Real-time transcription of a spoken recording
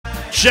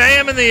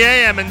JM in the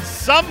AM, and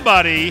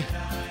somebody's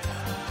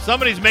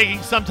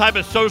making some type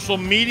of social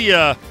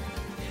media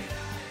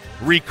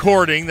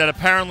recording that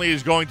apparently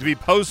is going to be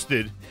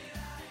posted.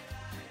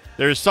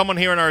 There's someone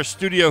here in our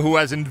studio who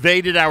has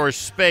invaded our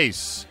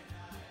space,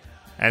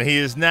 and he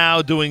is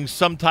now doing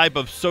some type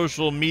of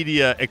social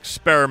media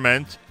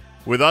experiment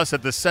with us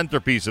at the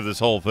centerpiece of this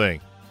whole thing.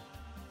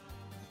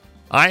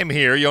 I am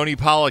here, Yoni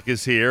Pollock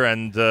is here,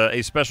 and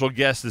a special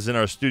guest is in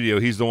our studio.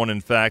 He's the one, in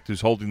fact,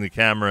 who's holding the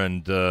camera,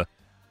 and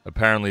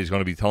apparently he's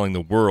going to be telling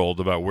the world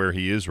about where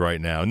he is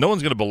right now. No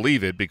one's going to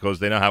believe it because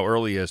they know how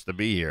early he has to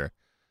be here.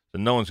 So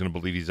no one's going to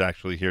believe he's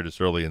actually here this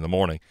early in the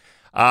morning.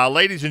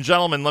 Ladies and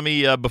gentlemen, let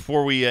me,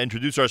 before we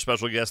introduce our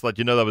special guest, let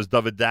you know that was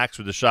David Dax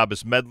with the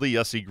Shabbos Medley.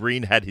 Yossi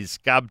Green had his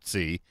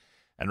Skabtzi,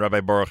 and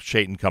Rabbi Baruch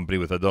Chaitin Company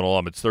with Adon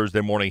Olam. It's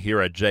Thursday morning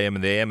here at JM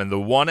and the AM, and the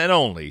one and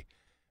only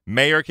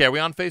Mayor K. Are we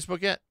on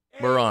Facebook yet?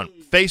 We're on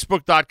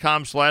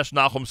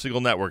Facebook.com/Nachum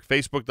Segal Network.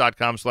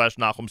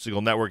 Facebook.com/Nachum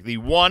Segal Network. The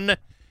one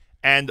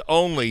and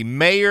only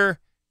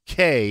Mayor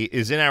K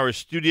is in our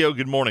studio.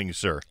 Good morning,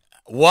 sir.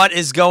 What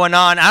is going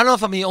on? I don't know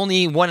if I'm the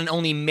only one and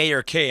only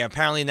Mayor K.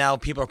 Apparently now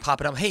people are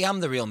popping up. Hey,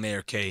 I'm the real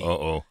Mayor K.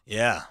 Uh-oh.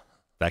 Yeah.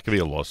 That could be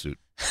a lawsuit.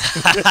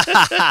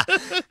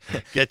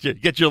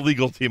 Get your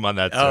legal team on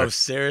that, sir. Oh,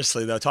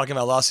 seriously, though. Talking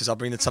about lawsuits, I'll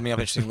bring something up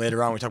interesting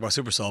later on when we talk about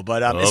Super Soul.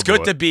 But it's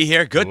good to be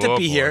here. Good to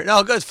be here.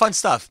 No, good. Fun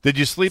stuff. Did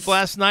you sleep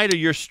last night, or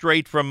you're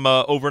straight from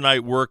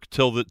overnight work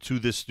to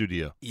this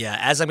studio? Yeah,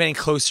 as I'm getting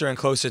closer and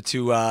closer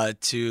to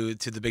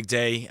the big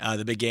day,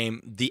 the big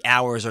game, the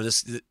hours are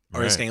just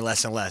getting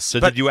less and less. So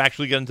did you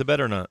actually get into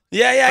bed or not?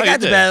 Yeah, I got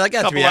to bed. I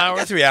got Couple 3 hours.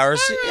 hours? 3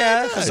 hours. Nice.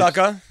 Yeah,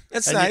 Chazaka.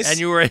 That's nice. And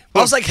you were able,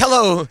 I was like,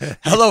 hello,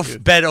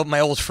 bed,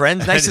 my old friend.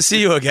 Nice to see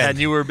you again. And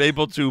you were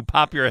able to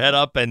pop your head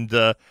up and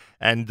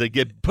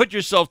put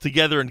yourself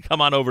together and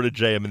come on over to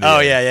JM. Oh,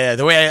 yeah.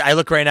 The way I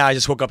look right now, I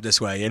just woke up this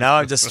way,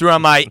 I just threw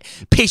on my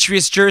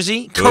Patriots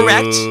jersey.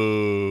 Correct.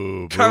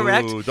 Boo,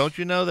 Correct. Boo. Don't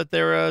you know that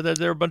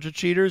they're a bunch of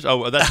cheaters?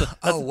 Oh, that's an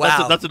old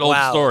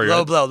wow. story.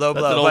 Low blow. That's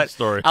an old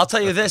story. I'll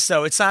tell you this,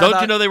 though. It's not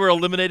Don't you know they were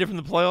eliminated from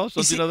the playoffs?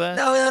 Don't you know that?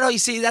 No. You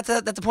see, that's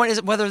the point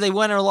is whether they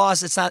win or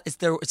lost, it's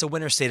a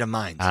winner's state of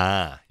mind.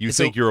 You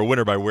think you're a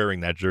winner by wearing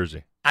that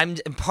jersey. I'm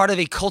part of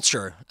a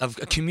culture, of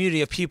a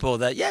community of people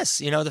that, yes,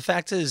 the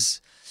fact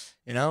is,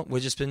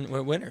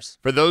 we're winners.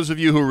 For those of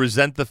you who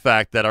resent the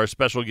fact that our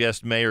special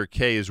guest, Mayor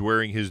K, is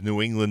wearing his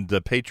New England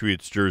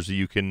Patriots jersey,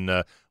 you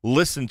can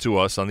listen to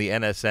us on the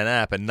NSN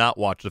app and not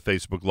watch the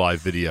Facebook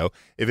Live video.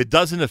 If it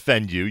doesn't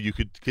offend you, you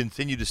could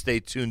continue to stay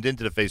tuned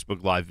into the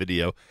Facebook Live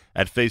video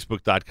at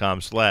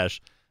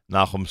facebook.com/Nachum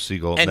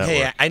Segal And Network.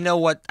 hey, I know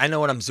what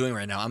I'm doing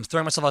right now. I'm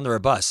throwing myself under a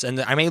bus,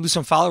 and I may lose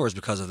some followers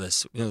because of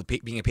this.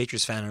 Being a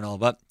Patriots fan and all,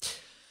 but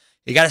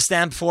you got to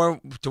stand for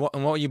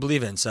what you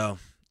believe in. So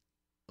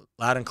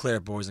loud and clear,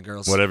 boys and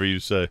girls. Whatever you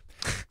say.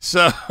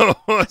 So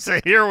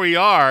here we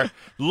are.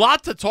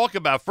 Lot to talk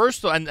about.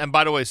 First, and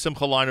by the way,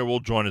 Simcha Leiner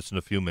will join us in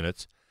a few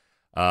minutes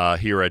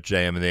here at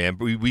JM and the AM.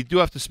 We do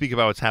have to speak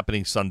about what's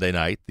happening Sunday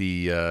night.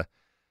 The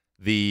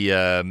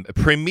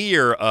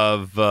premiere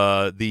of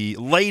the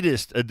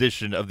latest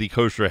edition of the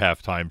Kosher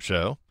Halftime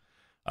Show.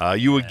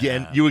 You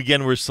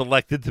again were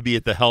selected to be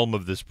at the helm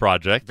of this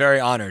project. Very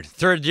honored.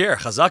 Third year,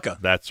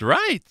 Chazaka. That's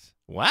right.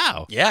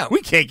 Wow. Yeah.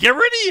 We can't get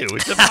rid of you.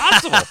 It's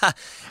impossible.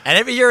 And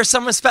every year is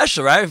someone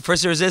special, right?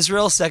 First year was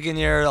Israel, second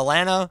year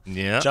Atlanta.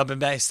 Yeah. Jumping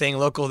back, staying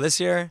local this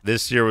year.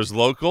 This year was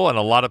local, and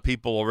a lot of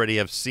people already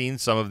have seen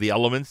some of the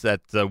elements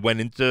that went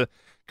into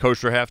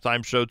Kosher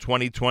Halftime Show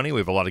 2020. We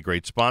have a lot of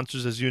great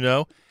sponsors, as you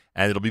know,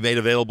 and it'll be made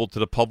available to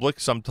the public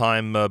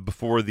sometime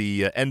before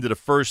the end of the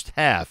first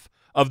half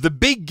of the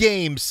big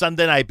game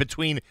Sunday night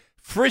between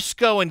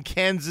Frisco and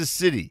Kansas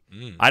City.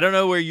 I don't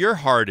know where your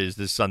heart is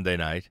this Sunday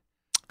night.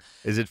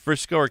 Is it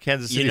Frisco or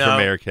Kansas City for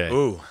Mayor K?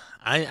 Ooh,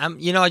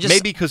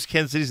 maybe because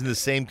Kansas City's in the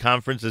same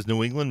conference as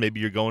New England. Maybe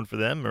you're going for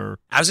them, or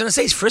I was gonna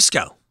say it's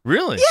Frisco.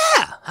 Really?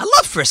 Yeah, I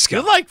love Frisco.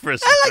 You like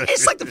Frisco?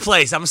 It's like the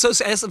place. I have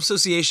some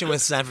association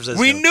with San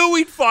Francisco. We knew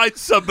we'd find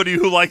somebody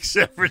who likes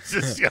San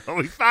Francisco.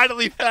 We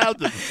finally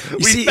found him.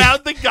 We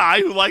found the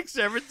guy who likes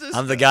San Francisco.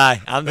 I'm the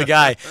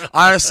guy.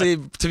 Honestly,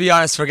 to be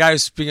honest, for a guy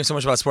who's speaking so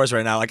much about sports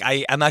right now, like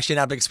I'm actually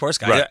not a big sports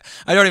guy. Right.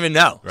 I don't even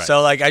know. Right.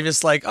 So I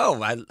just I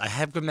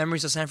have good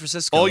memories of San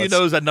Francisco. All you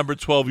know is that number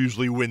 12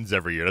 usually wins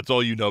every year. That's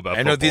all you know about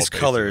football. I know these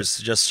colors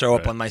just show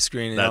up on my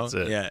screen. That's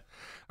it. Yeah.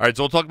 All right,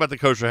 so we'll talk about the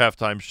Kosher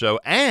Halftime Show,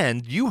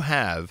 and you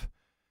have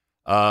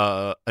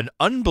an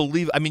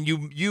unbelievable. I mean,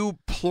 you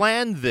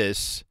planned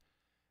this,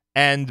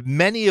 and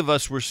many of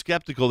us were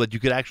skeptical that you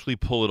could actually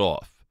pull it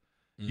off.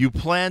 You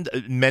planned.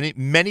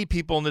 Many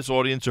people in this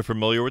audience are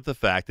familiar with the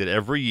fact that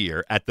every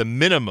year, at the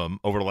minimum,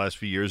 over the last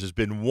few years, there's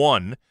been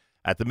one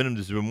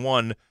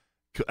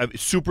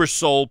Super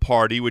Soul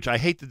Party, which I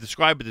hate to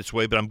describe it this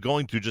way, but I'm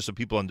going to just so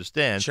people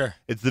understand. Sure.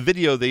 It's the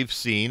video they've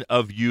seen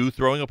of you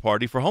throwing a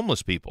party for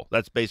homeless people.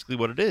 That's basically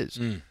what it is.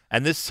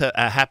 And this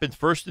happened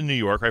first in New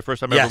York, right?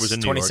 First time ever was in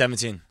New York.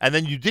 2017. And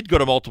then you did go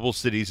to multiple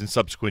cities in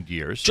subsequent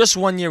years. Just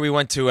 1 year we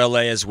went to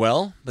L.A. as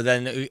well, but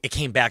then it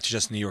came back to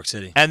just New York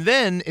City. And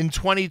then in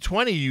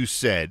 2020, you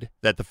said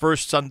that the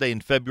first Sunday in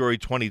February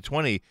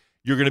 2020,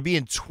 you're going to be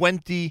in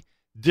 20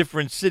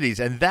 different cities.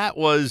 And that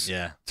was,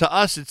 to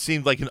us, it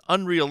seemed like an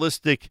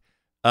unrealistic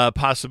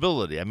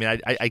possibility. I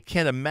mean, I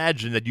can't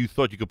imagine that you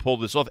thought you could pull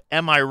this off.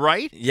 Am I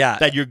right? Yeah.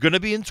 That you're going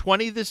to be in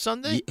 20 this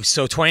Sunday?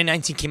 So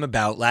 2019 came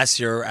about last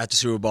year at the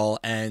Super Bowl,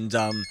 and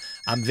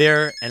I'm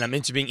there, and I'm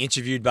being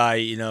interviewed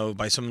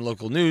by some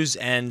local news,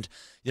 and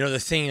the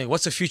thing, like,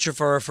 what's the future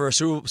for a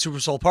Super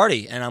Soul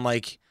Party? And I'm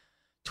like,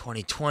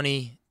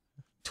 2020.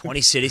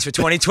 20 cities for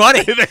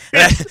 2020.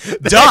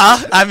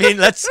 Duh. I mean,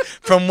 let's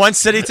from one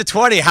city to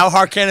 20. How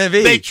hard can it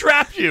be? They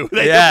trapped you.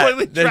 They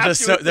completely trapped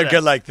you. They're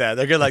good like that.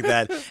 They're good like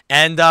that.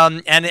 And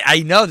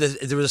I know that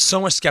there was so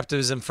much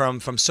skepticism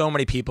from so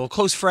many people,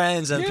 close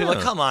friends, and people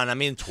like, come on. I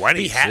mean,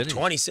 20 cities.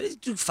 20 cities.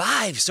 Do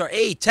 5, start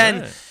 8,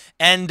 10. Right.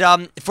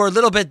 And for a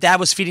little bit,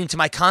 that was feeding to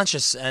my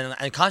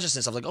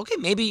consciousness of like, okay,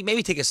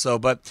 maybe take it slow,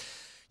 but.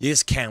 You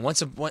just can't.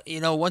 Once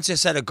you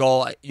set a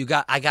goal,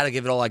 I got to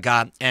give it all I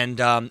got. And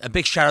a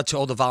big shout out to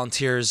all the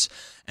volunteers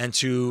and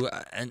to.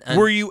 And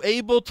were you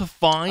able to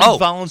find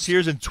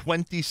volunteers in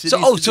 20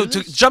 cities? So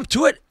to jump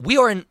to it, we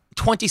are in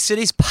 20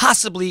 cities,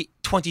 possibly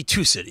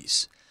 22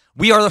 cities.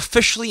 We are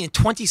officially in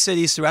 20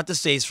 cities throughout the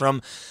states,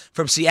 from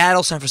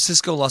Seattle, San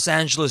Francisco, Los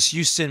Angeles,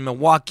 Houston,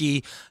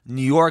 Milwaukee,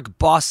 New York,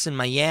 Boston,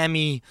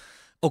 Miami.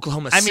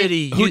 Oklahoma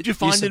City. Who'd you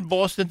find in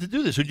Boston to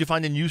do this? Who'd you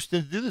find in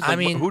Houston to do this?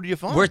 Who do you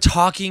find? We're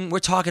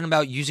talking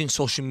about using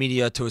social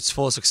media to its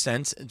fullest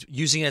extent,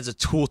 using it as a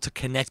tool to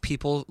connect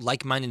people,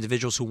 like-minded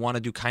individuals who want to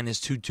do kindness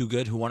too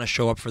good, who want to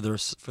show up for their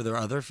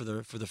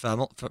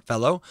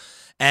fellow.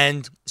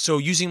 And so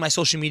using my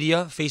social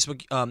media,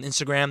 Facebook,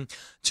 Instagram,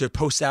 to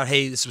post out,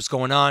 hey, this is what's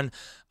going on,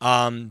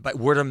 by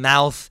word of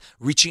mouth,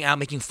 reaching out,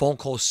 making phone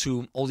calls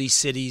to all these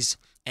cities,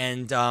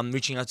 and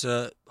reaching out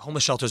to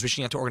homeless shelters,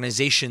 reaching out to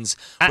organizations.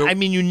 I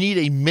mean, you need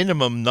a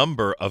minimum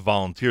number of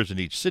volunteers in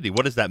each city.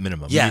 What is that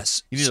minimum?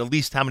 Yes. You need at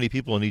least how many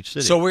people in each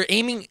city? So we're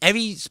aiming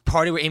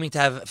to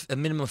have a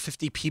minimum of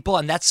 50 people,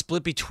 and that's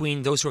split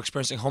between those who are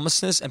experiencing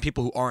homelessness and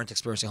people who aren't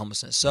experiencing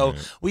homelessness. So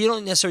we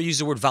don't necessarily use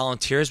the word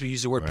volunteers. We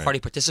use the word party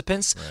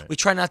participants. Right. We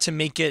try not to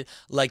make it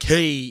like,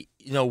 hey,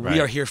 we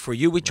are here for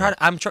you. We try.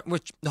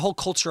 The whole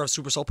culture of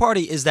Super Soul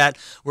Party is that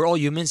we're all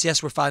humans.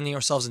 Yes, we're finding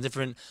ourselves in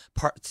different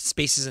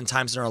spaces and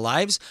times in our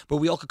lives, but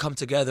we all could come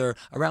together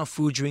around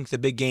food, drink, the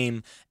big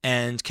game,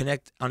 and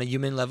connect on a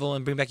human level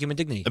and bring back human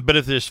dignity. But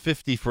if there's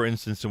 50, for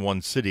instance, in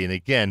one city, and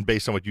again,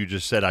 based on what you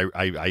just said,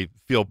 I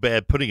feel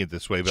bad putting it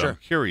this way, but I'm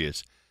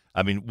curious.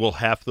 I mean, will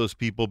half those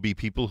people be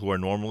people who are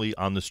normally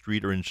on the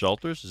street or in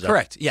shelters? Is that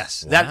correct?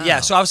 Yes.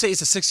 Wow. So I would say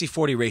it's a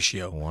 60-40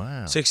 ratio.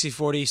 Wow.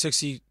 60-40,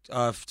 60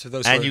 to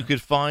those. And you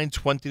could find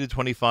 20 to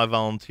 25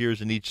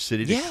 volunteers in each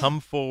city to come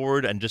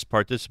forward and just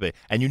participate.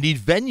 And you need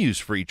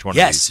venues for each one of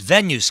these. Yes,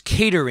 venues,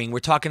 catering. We're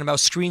talking about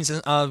screens,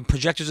 and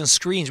projectors and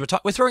screens.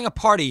 We're throwing a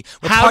party.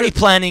 We're party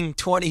planning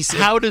 20.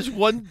 How does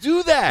one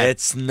do that?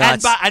 It's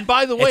nuts. And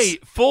by the way,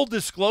 full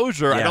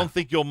disclosure, I don't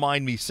think you'll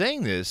mind me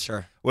saying this.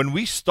 Sure. When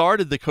we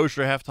started the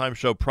Kosher Halftime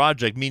Show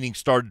project, meaning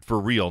started for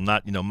real,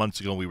 not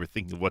months ago we were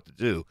thinking of what to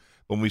do.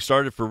 When we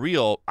started for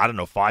real, I don't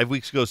know, 5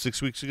 weeks ago,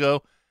 6 weeks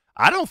ago,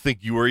 I don't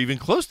think you were even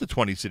close to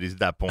 20 cities at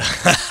that point.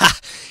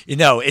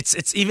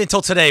 It's even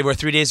till today. We're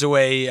 3 days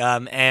away,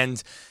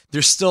 and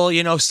there's still,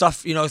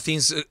 stuff,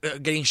 things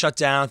getting shut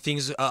down.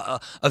 Things, a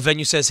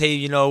venue says, hey,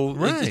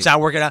 it's not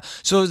working out.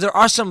 So there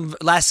are some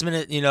last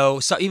minute,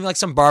 so even like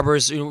some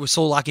barbers. We're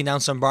still locking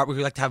down some barbers.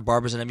 We like to have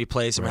barbers in every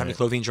place, and we're having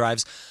clothing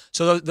drives.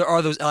 So there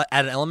are those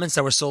added elements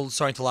that we're still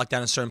starting to lock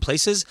down in certain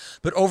places.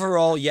 But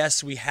overall,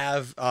 yes, we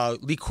have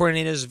league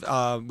coordinators.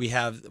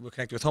 We're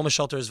connected with homeless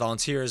shelters,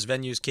 volunteers,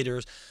 venues,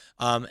 caterers.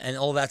 And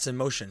all that's in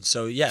motion.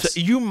 So, yes.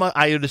 So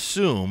I would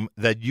assume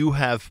that you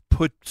have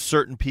put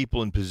certain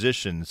people in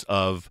positions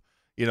of,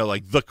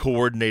 like the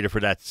coordinator for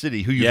that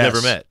city who you've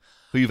never met,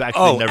 who you've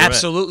actually never met. Oh,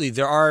 absolutely.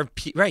 There are,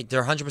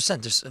 they're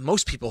 100%. There's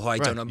most people who I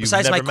don't know.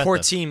 Besides my core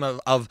team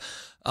of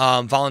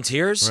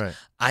volunteers,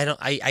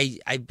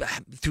 I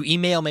through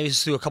email, maybe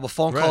just through a couple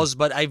phone calls,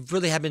 but I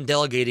really have been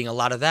delegating a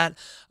lot of that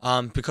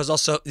because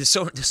also there's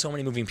so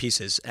many moving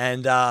pieces.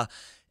 And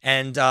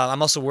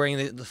I'm also wearing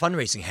the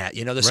fundraising hat.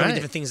 There's so many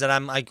different things that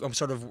I'm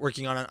sort of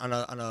working on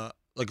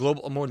a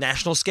global, a more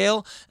national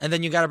scale, and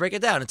then you got to break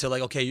it down into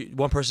like, okay,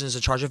 one person is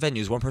in charge of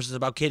venues, one person is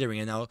about catering,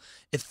 and now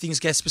if things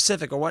get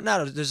specific or whatnot,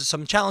 or there's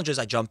some challenges,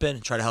 I jump in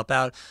and try to help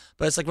out.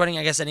 But it's like running,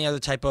 I guess, any other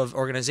type of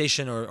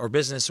organization or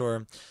business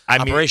or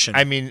operation.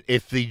 I mean,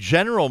 if the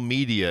general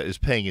media is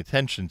paying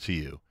attention to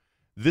you,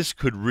 this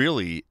could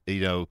really,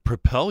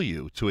 propel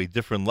you to a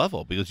different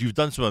level because you've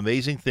done some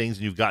amazing things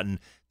and you've gotten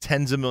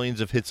tens of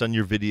millions of hits on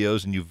your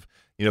videos and you've,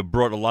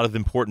 brought a lot of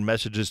important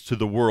messages to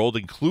the world,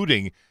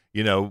 including,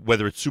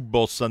 whether it's Super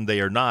Bowl Sunday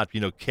or not,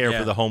 care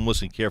for the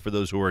homeless and care for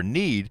those who are in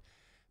need.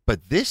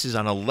 But this is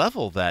on a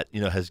level that,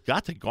 has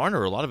got to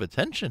garner a lot of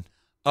attention.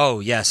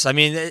 Oh, yes. I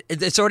mean,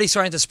 it's already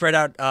starting to spread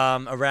out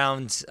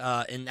around,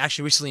 and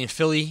actually recently in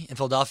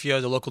Philadelphia,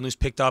 the local news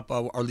picked up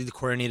our lead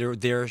coordinator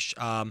there.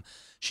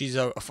 She's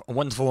a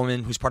wonderful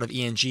woman who's part of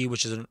ENG,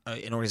 which is an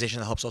organization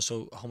that helps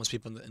also homeless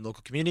people in the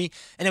local community.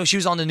 Anyway, she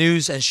was on the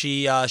news, and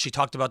she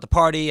talked about the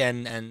party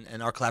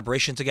and our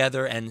collaboration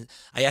together. And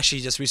I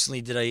actually just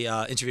recently did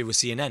a interview with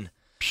CNN.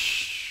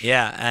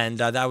 Yeah, and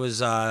that was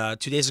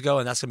 2 days ago,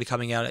 and that's going to be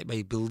coming out,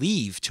 I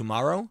believe,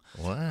 tomorrow.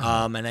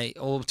 Wow.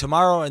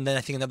 Tomorrow, and then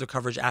I think another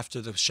coverage after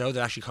the show.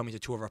 They're actually coming to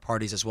two of our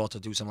parties as well to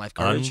do some live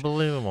coverage.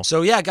 Unbelievable.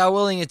 So yeah, God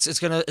willing, it's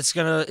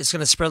gonna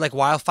spread like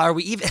wildfire.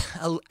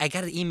 I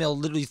got an email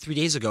literally 3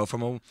 days ago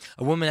from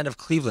a woman out of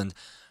Cleveland,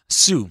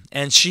 Sue,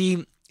 and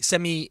she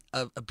sent me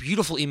a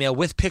beautiful email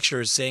with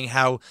pictures saying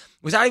how,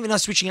 without even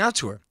us reaching out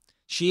to her,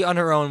 she on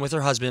her own with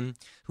her husband,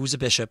 who's a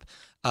bishop,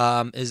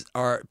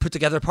 put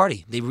together a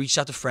party. They reached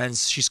out to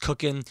friends. She's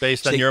cooking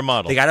based on your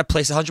model. They got a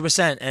place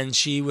 100%, and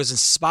she was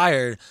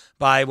inspired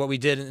by what we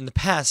did in the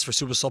past for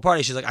Super Soul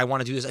Party. She's like, I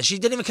want to do this, and she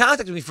didn't even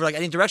contact me for like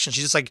any direction.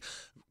 She just like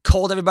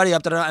called everybody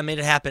up, and made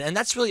it happen. And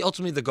that's really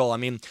ultimately the goal. I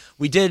mean,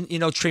 we did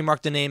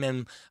trademark the name,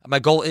 and my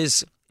goal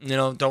is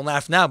don't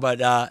laugh now,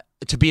 but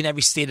to be in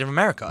every state of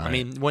America. Right. I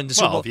mean, when the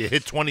Super Bowl, if you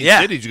hit 20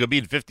 cities, you're going to be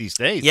in 50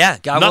 states. Yeah,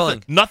 God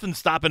willing. Nothing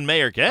stopping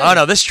Mayor Kay. Oh,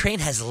 no, this train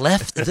has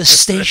left the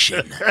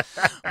station.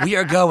 We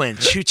are going,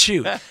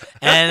 choo-choo.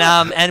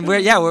 And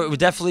we're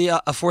definitely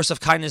a force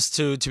of kindness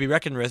to be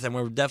reckoned with, and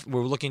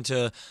we're looking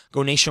to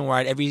go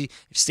nationwide, every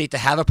state to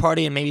have a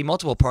party and maybe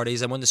multiple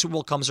parties. And when the Super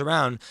Bowl comes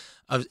around,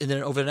 and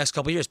then over the next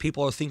couple of years,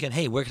 people are thinking,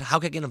 hey, how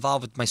can I get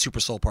involved with my Super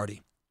Soul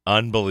Party?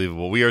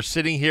 Unbelievable. We are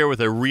sitting here with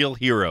a real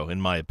hero,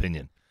 in my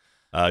opinion.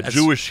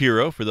 Jewish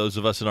hero, for those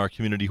of us in our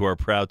community who are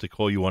proud to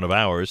call you one of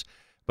ours,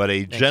 but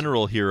a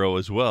general hero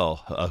as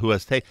well, who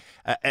has taken...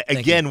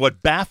 Again,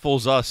 what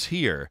baffles us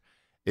here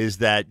is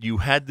that you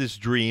had this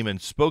dream and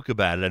spoke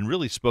about it, and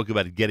really spoke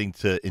about it getting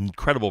to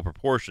incredible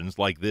proportions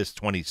like this,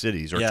 20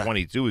 cities, or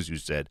 22, as you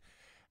said.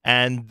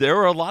 And there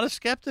are a lot of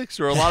skeptics,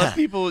 or a lot of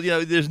people,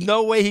 there's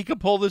no way he could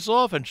pull this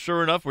off. And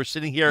sure enough, we're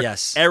sitting here,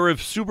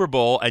 Erev Super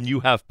Bowl, and you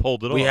have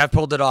pulled it off. We have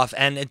pulled it off,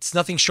 and it's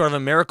nothing short of a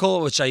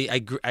miracle, which I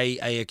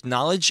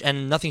acknowledge,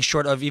 and nothing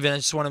short of even, I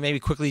just want to maybe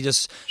quickly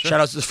just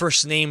shout out to the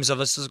first names of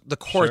us, the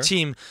core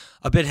team.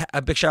 A big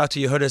shout out to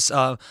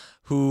Yehudis,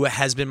 who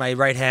has been my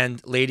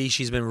right-hand lady.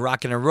 She's been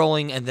rocking and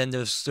rolling. And then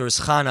there's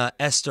Chana,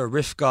 Esther,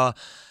 Rivka,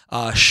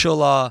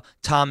 Shula,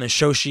 Tom, and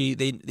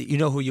Shoshi. You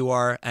know who you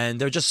are,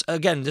 and they're just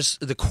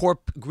the core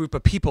group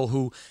of people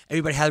who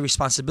everybody had a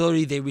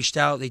responsibility. They reached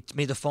out, they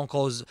made the phone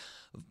calls.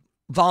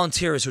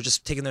 Volunteers who are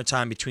just taking their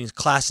time between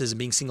classes and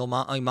being single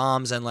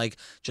moms and like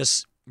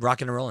just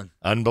rocking and rolling.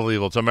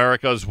 Unbelievable. It's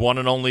America's one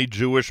and only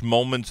Jewish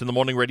Moments in the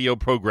Morning radio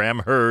program,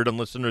 heard on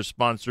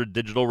listener-sponsored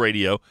digital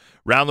radio.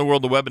 Around the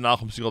world, the web at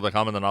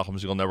NachumSegal.com and the Nachum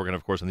Segal Network, and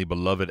of course on the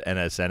beloved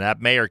NSN app.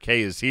 Mayor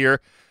Kay is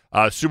here.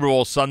 Super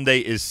Bowl Sunday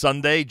is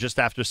Sunday, just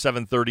after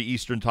 7:30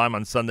 Eastern Time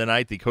on Sunday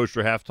night. The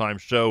Kosher Halftime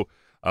Show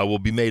will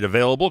be made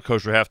available.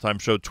 Kosher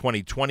Halftime Show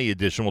 2020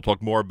 edition. We'll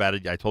talk more about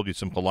it. I told you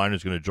some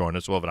Kaliner going to join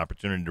us. We'll have an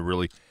opportunity to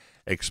really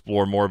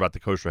explore more about the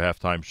Kosher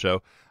Halftime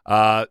Show.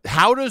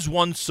 How does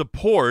one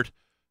support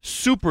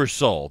Super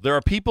Soul? There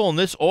are people in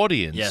this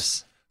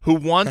audience who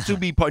want to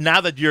be part.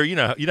 Now that you're, you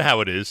know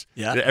how it is.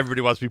 Yeah.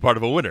 Everybody wants to be part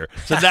of a winner.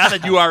 So now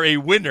that you are a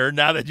winner,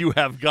 now that you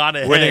have gone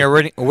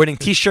ahead, winning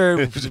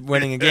T-shirt,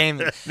 winning a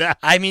game.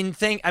 I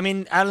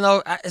don't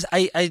know.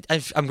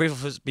 I'm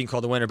grateful for being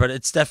called a winner, but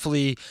it's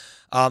definitely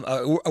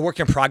a work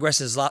in progress.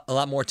 There's a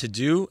lot more to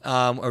do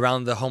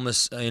around the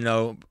homeless,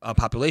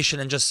 population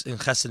and just in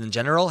Chesed in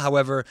general.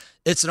 However,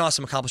 it's an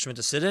awesome accomplishment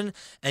to sit in.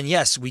 And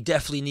yes, we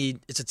definitely need.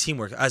 It's a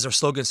teamwork, as our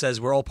slogan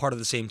says. We're all part of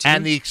the same team.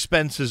 And the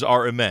expenses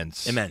are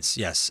immense. Immense,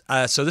 yes.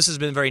 So this has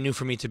been very new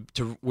for me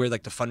to wear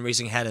like the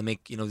fundraising hat and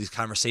make these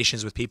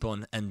conversations with people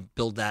and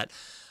build that.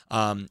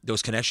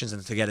 Those connections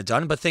and to get it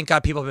done. But thank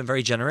God people have been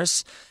very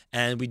generous.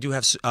 And we do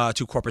have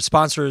two corporate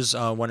sponsors.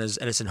 One is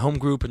Edison Home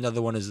Group.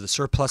 Another one is the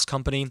Surplus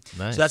Company.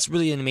 Nice. So that's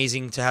really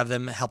amazing to have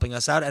them helping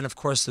us out. And, of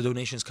course, the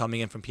donations coming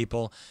in from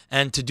people.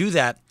 And to do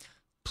that,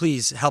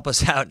 please help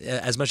us out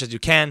as much as you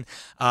can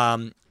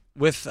by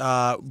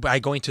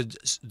going to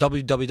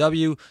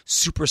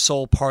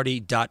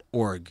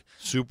www.supersoulparty.org.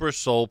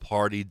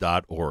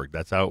 Supersoulparty.org.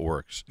 That's how it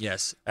works.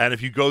 Yes. And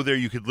if you go there,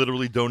 you could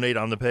literally donate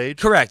on the page?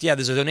 Correct. Yeah,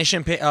 there's a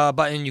donation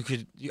button. You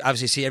could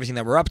obviously see everything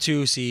that we're up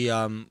to, see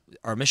our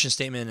mission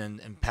statement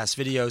and past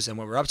videos and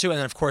what we're up to. And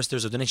then, of course,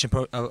 there's a donation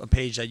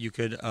page that you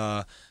could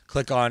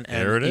click on,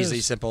 and there it easily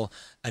is. Simple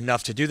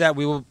enough to do that.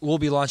 We'll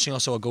be launching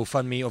also a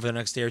GoFundMe over the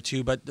next day or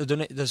two, but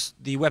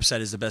the website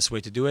is the best way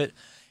to do it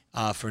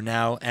for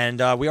now. And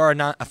we are a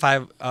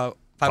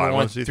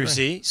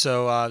 501c3,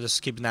 so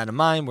just keeping that in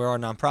mind. We're a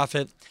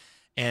nonprofit.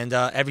 And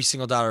every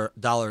single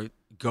dollar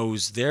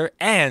goes there.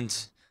 And,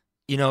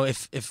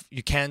 if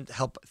you can't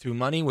help through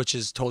money, which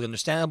is totally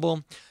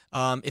understandable,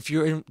 If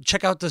you're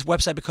check out this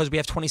website because we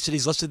have 20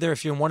 cities listed there.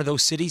 If you're in one of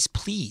those cities,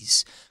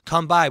 please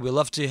come by. We'd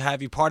love to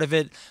have you part of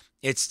it.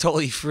 It's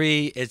totally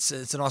free. It's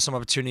an awesome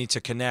opportunity to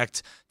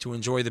connect, to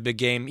enjoy the big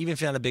game. Even if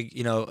you're not a big,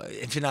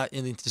 if you're not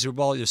into the Super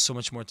Bowl, there's so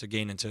much more to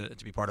gain and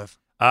to be part of.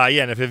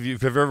 Yeah, and if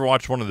you've ever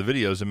watched one of the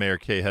videos that Mayor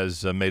Kay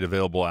has made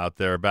available out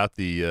there about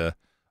the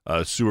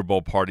Super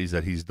Bowl parties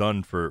that he's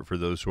done for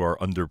those who are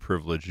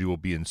underprivileged, you will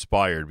be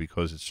inspired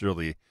because it's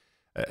really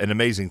an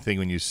amazing thing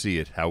when you see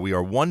it, how we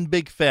are one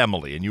big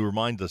family, and you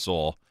remind us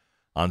all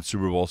on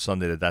Super Bowl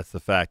Sunday that's the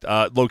fact.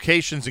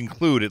 Locations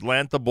include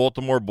Atlanta,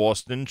 Baltimore,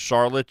 Boston,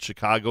 Charlotte,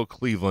 Chicago,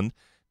 Cleveland,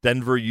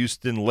 Denver,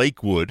 Houston,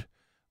 Lakewood,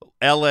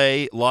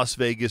 L.A., Las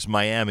Vegas,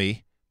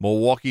 Miami,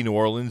 Milwaukee, New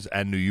Orleans,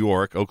 and New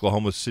York,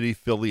 Oklahoma City,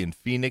 Philly, and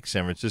Phoenix,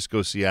 San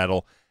Francisco,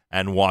 Seattle,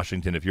 and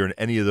Washington. If you're in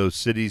any of those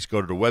cities,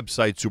 go to the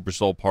website,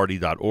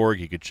 supersoulparty.org.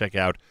 You can check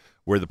out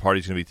where the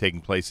party's going to be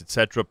taking place,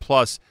 etc.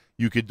 Plus,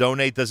 you could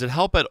donate. Does it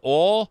help at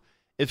all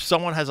if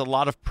someone has a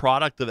lot of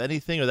product of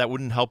anything, or that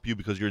wouldn't help you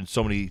because you're in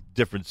so many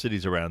different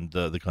cities around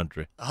the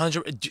country?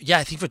 100. Yeah,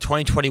 I think for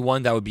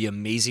 2021 that would be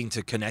amazing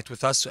to connect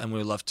with us, and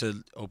we'd love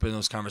to open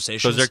those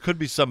conversations. Because there could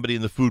be somebody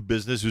in the food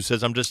business who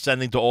says, "I'm just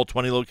sending to all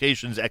 20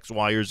 locations X,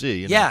 Y, or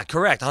Z." Yeah,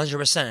 correct,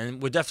 100%.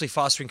 And we're definitely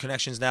fostering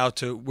connections now.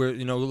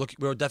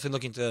 We're definitely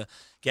looking to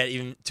get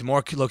even to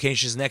more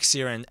locations next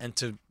year, and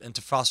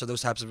to foster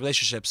those types of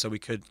relationships, so we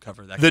could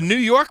cover that. The New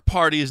York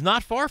party is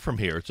not far from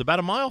here. It's about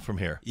a mile from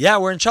here. Yeah,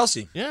 we're in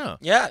Chelsea. Yeah.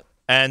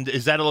 And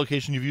is that a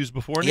location you've used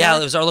before? Yeah,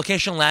 it was our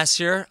location last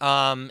year.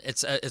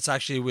 It's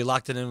actually, we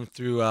locked it in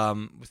through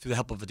the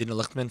help of Adina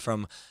Lichtman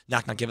from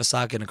Knock Knock Give a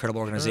Sock, an incredible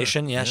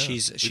organization. Sure. Yeah,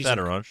 she's had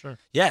her on, sure.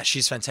 Yeah,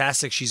 she's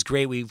fantastic. She's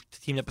great. We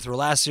teamed up with her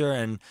last year,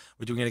 and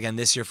we're doing it again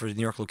this year for the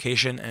New York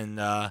location.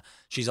 And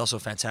she's also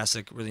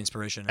fantastic, really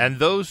inspiration. And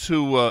those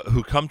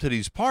who come to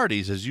these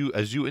parties, as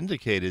you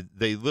indicated,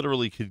 they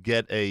literally could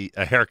get a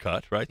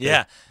haircut, right?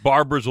 Yeah, the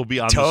barbers will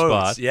be on the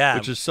spot. Yeah,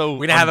 which is so.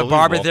 We're gonna have a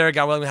barber there.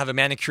 God willing, we have a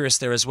manicurist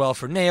there as well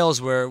for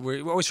nails.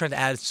 We're always trying to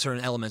add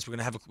certain elements. We're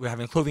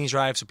having a clothing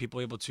drive, so people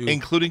are able to,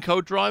 including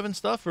coat drive and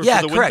stuff.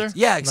 Yeah, for the correct. Winter?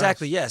 Yeah,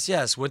 exactly. Nice.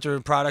 Yes. Winter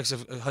products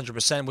of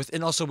 100%.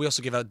 And also we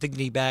also give out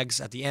dignity bags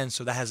at the end,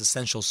 so that has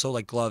essentials. So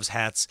like gloves,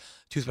 hats,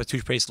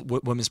 toothpaste,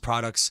 women's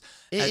products.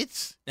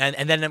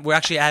 And then we're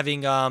actually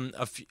having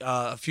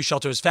a few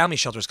shelters, family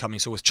shelters coming.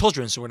 So with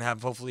children, so we're gonna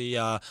have hopefully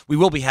we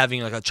will be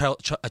having like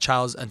a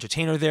child's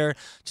entertainer there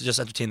to just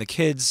entertain the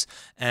kids.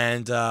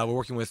 And we're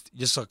working with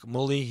Yitzhak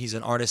Muli. He's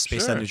an artist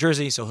based out of New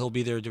Jersey, so he'll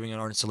be there doing an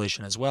art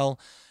installation as well.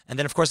 And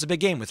then of course the big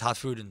game with hot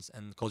food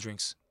and cold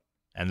drinks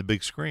and the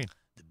big screen.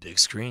 The big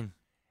screen.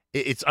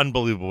 It's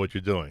unbelievable what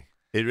you're doing.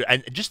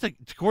 And just to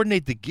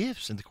coordinate the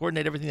gifts and to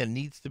coordinate everything that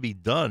needs to be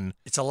done.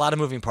 It's a lot of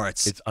moving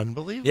parts. It's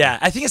unbelievable. Yeah,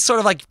 I think it's sort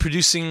of like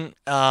producing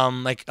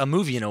like a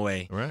movie in a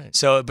way. Right.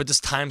 So, but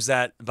just times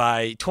that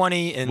by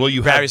 20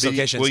 in various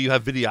locations. Will you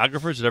have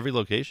videographers at every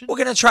location? We're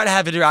going to try to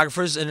have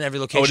videographers in every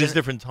location. Oh, it is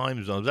different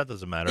time zones. That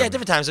doesn't matter. Yeah,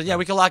 different time zones. Yeah,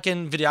 we can lock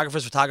in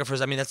videographers,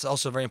 photographers. I mean, that's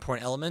also a very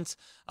important element.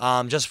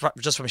 Just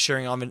from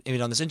sharing on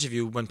this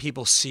interview, when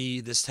people see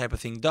this type of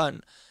thing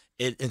done,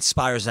 it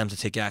inspires them to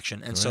take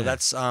action, and so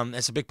that's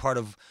a big part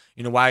of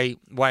why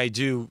I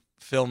do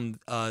film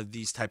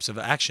these types of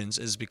actions,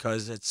 is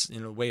because it's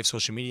a way of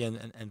social media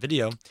and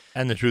video.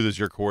 And the truth is,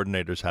 your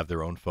coordinators have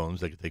their own phones;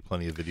 they can take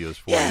plenty of videos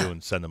for you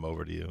and send them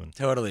over to you. And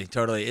Totally.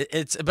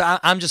 But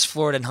I'm just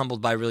floored and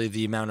humbled by really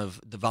the amount of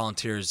the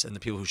volunteers and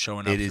the people who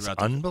showing up throughout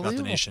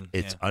the nation.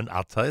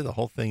 I'll tell you, the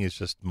whole thing is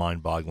just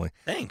mind-boggling.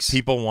 Thanks.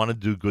 People want to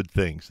do good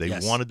things. They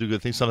want to do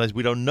good things. Sometimes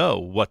we don't know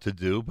what to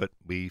do, but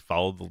we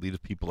follow the lead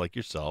of people like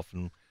yourself,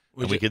 and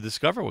we can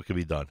discover what can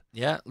be done.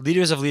 Yeah,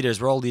 leaders of leaders.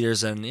 We're all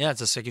leaders, and it's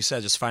just like you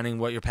said, just finding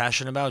what you're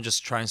passionate about,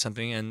 just trying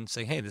something and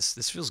saying, "Hey,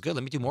 this feels good.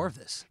 Let me do more of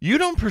this." You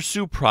don't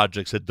pursue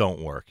projects that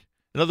don't work.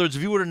 In other words,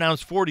 if you would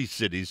announce 40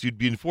 cities, you'd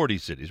be in 40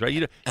 cities, right?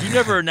 You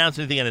never announce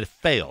anything and it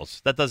fails.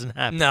 That doesn't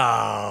happen.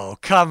 No,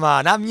 come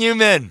on. I'm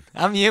human.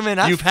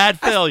 You've had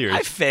failures.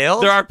 I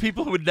failed. There are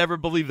people who would never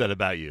believe that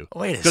about you.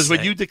 Wait a second. Because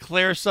when you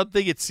declare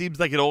something, it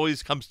seems like it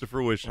always comes to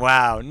fruition.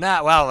 Wow.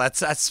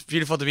 That's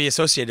beautiful to be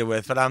associated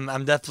with. But I'm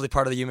definitely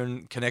part of the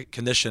human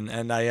condition,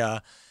 and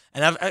I've,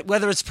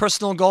 whether it's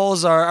personal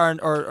goals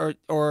or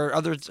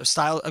other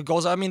style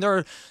goals. I mean,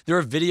 there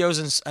are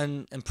videos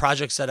and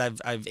projects that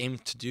I've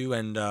aimed to do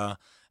and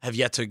have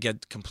yet to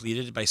get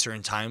completed by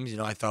certain times.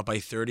 I thought by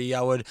 30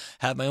 I would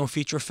have my own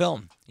feature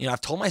film. I've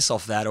told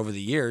myself that over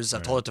the years.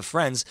 I've told it to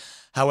friends.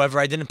 However,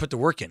 I didn't put the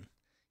work in.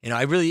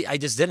 I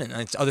just didn't.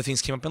 And other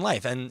things came up in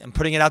life, and I'm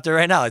putting it out there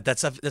right now.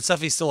 That's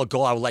definitely still a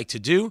goal I would like to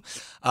do,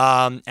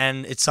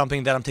 and it's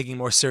something that I'm taking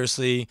more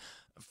seriously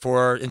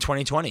in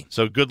 2020.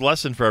 So good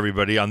lesson for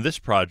everybody on this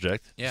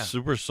project. Yeah.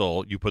 Super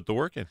Soul, you put the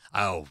work in.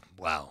 Oh,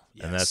 wow.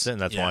 Yes. And that's it.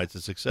 And that's why it's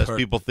a success.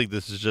 People think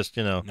this is just,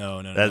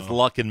 No. That's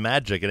luck and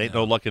magic. It ain't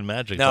no luck and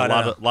magic. No,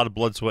 it's a lot of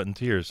blood, sweat, and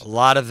tears. A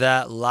lot of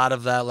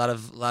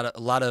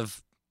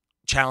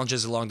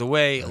challenges along the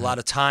way, a lot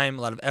of time,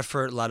 a lot of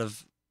effort,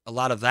 a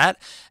lot of that,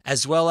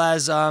 as well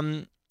as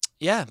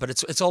but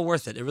it's all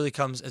worth it. It really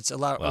comes. It's a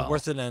lot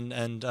worth it, and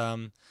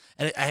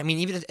And I mean,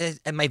 even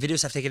and my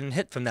videos have taken a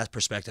hit from that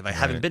perspective. I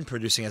haven't been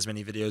producing as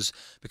many videos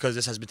because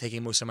this has been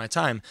taking most of my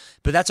time.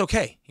 But that's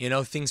okay.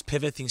 Things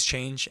pivot, things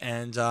change,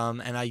 and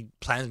I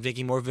plan on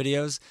making more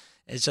videos.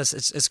 It's just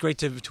it's great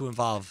to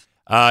evolve.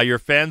 Your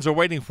fans are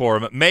waiting for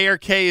him. Mayor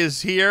K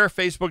is here.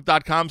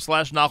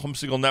 Facebook.com/Nachum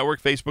Segal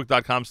Network.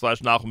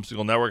 Facebook.com/Nachum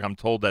Segal Network. I'm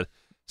told that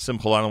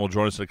Simcha Leiner will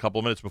join us in a couple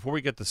of minutes. Before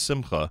we get to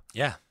Simcha,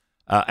 yeah.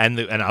 And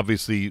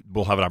obviously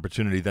we'll have an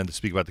opportunity then to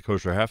speak about the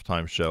Kosher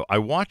Halftime Show. I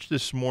watched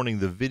this morning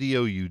the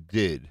video you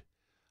did,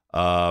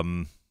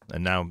 and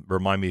now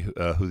remind me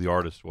who the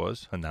artist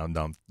was. And now I'm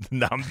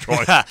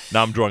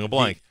drawing a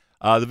blank.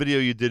 The video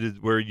you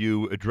did where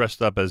you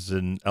dressed up as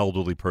an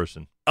elderly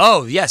person.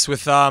 Oh yes,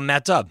 with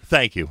Matt Dubb.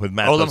 Thank you, with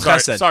Matt. Olam Dubb.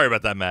 Chesed. Sorry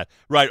about that, Matt.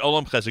 Right,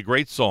 Olam Chesed,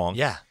 great song.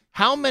 Yeah.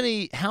 How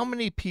many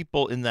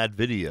people in that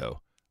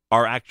video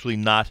are actually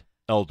not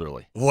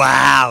elderly?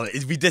 Wow,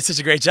 we did such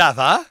a great job,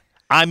 huh?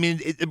 I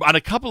mean, on a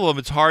couple of them,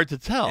 it's hard to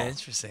tell.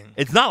 Interesting.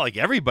 It's not like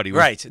everybody was,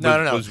 right.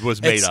 No.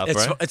 was made up,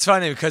 right? It's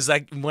funny because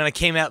when I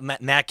came out,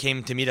 Matt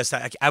came to meet us.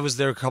 I was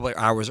there a couple of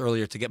hours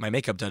earlier to get my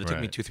makeup done. It took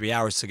me 2-3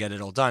 hours to get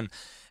it all done.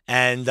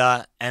 And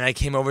I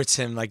came over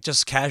to him like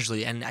just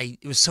casually, and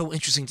it was so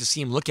interesting to see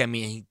him look at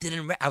me. And he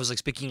didn't. I was like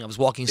speaking. I was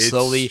walking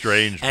slowly. It's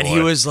strange, and boy.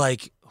 he was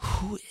like,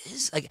 "Who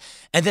is like?"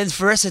 And then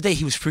for the rest of the day,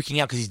 he was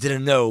freaking out because he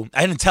didn't know.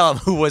 I didn't tell him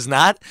who was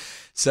not.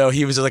 So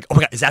he was like, "Oh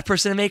my God, is that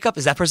person in makeup?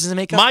 Is that person in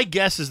makeup?" My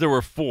guess is there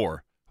were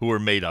 4 who were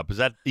made up. Is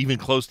that even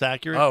close to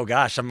accurate? Oh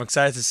gosh, I'm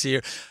excited to see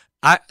you.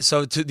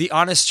 So the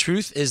honest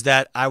truth is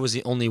that I was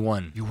the only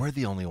one. You were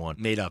the only one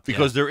made up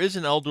because there is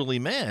an elderly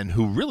man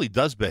who really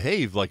does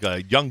behave like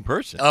a young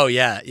person. Oh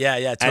yeah,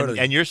 totally.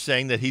 And you're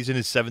saying that he's in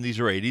his 70s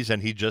or 80s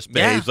and he just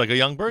behaves like a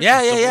young person.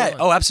 Yeah.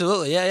 Oh,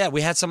 absolutely. Yeah.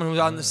 We had someone who was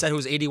on the set who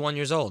was 81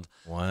 years old.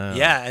 Wow.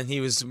 Yeah, and he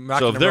was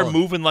rocking. So if they're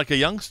moving like a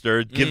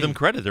youngster, give them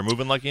credit. They're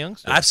moving like a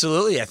youngster.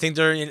 Absolutely. I think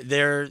they're.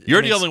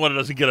 You're the only one who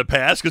doesn't get a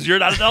pass because you're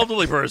not an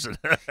elderly person.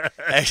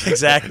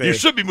 Exactly. You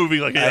should be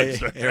moving like a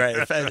youngster. You're right.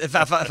 If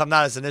I'm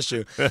not, it's an issue.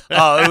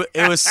 Oh,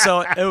 it was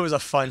a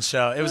fun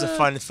show. It was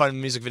a fun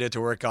music video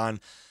to work on.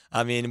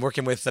 I mean,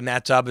 working with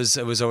Matt Dubb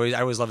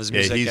I always love his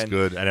music. Yeah, he's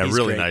good and a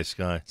really nice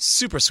guy.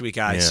 Super sweet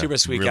guy.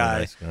 Really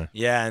nice guy.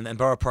 Yeah, and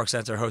Borough Park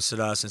Center hosted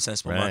us, and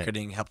Sensible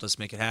Marketing helped us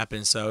make it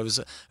happen. So it was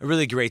a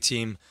really great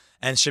team.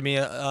 And Shimmy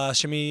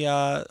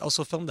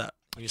also filmed that.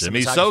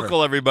 Shimmy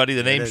Sokol, everybody.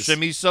 The name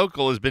Shimmy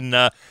Sokol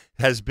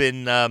has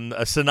been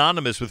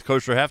synonymous with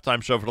Kosher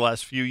Halftime Show for the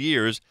last few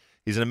years.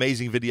 He's an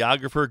amazing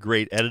videographer,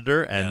 great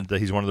editor, and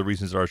he's one of the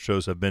reasons our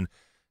shows have been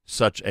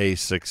such a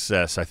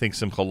success. I think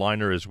Simcha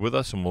Leiner is with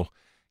us, and we'll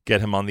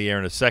get him on the air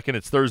in a second.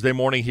 It's Thursday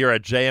morning here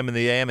at JM in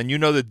the AM, and you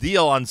know the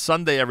deal on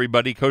Sunday,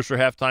 everybody. Kosher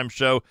Halftime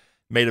Show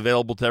made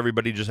available to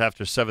everybody just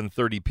after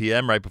 7:30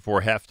 p.m., right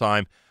before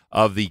halftime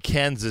of the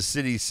Kansas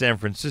City-San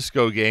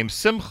Francisco game.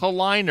 Simcha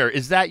Leiner,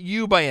 is that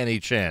you by any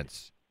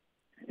chance?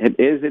 It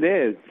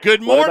is.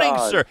 Good morning,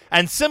 sir.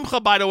 And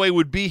Simcha, by the way,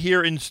 would be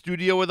here in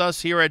studio with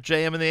us here at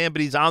JM and the AM,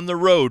 but he's on the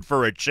road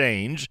for a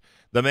change.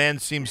 The man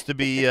seems to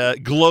be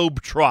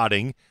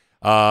globe-trotting.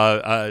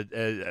 I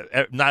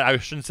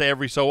shouldn't say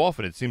every so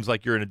often. It seems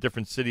like you're in a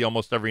different city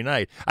almost every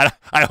night.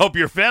 I hope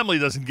your family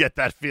doesn't get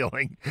that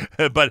feeling.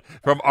 But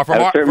from at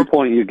a certain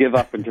point, you give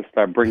up and just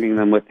start bringing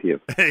them with you.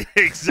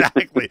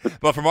 Exactly.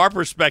 But from our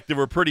perspective,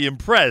 we're pretty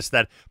impressed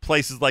that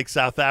places like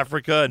South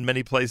Africa and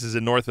many places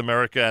in North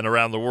America and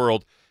around the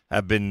world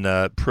have been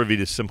privy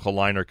to Simcha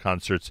Leiner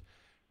concerts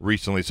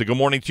recently. So good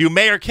morning to you.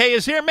 Mayor K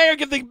is here. Mayor,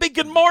 give the big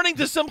good morning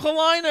to Simcha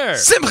Leiner.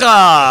 Simcha!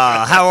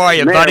 How are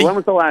you, Mayor, buddy? when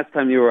was the last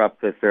time you were up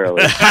this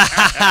early?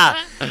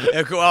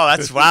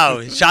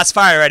 Wow. Shots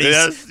fired already.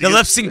 Yes, the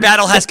lip sync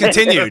battle has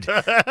continued.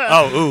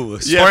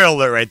 Spoiler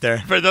alert right there.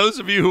 For those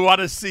of you who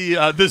want to see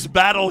this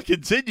battle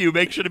continue,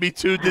 make sure to be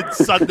tuned in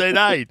Sunday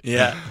night.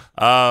 Yeah.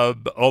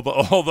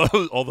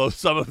 Although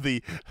some of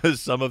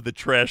the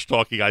trash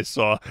talking I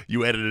saw,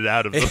 you edited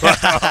out of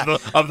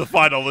the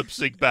final lip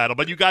sync battle,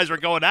 but you guys were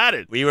going at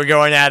it. We were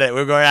going at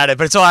it.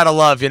 But it's all out of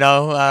love, you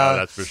know.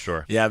 That's for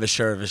sure. Yeah, for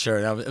sure.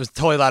 It was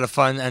totally a lot of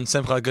fun. And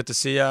Simcha, good to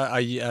see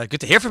you. Good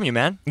to hear from you,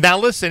 man. Now,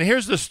 listen.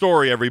 Here's the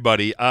story,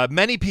 everybody.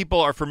 Many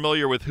people are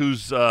familiar with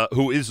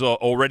who is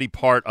already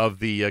part of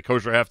the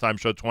Kosher Halftime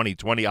Show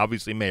 2020.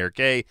 Obviously, Mayor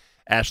K,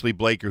 Ashley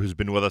Blaker, who's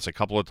been with us a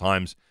couple of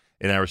times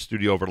in our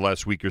studio over the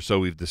last week or so.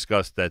 We've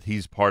discussed that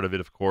he's part of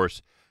it, of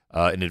course,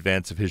 in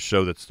advance of his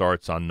show that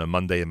starts on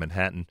Monday in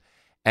Manhattan.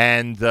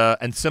 And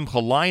Simcha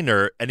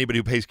Leiner, anybody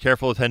who pays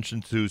careful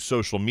attention to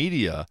social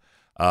media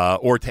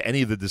or to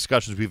any of the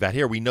discussions we've had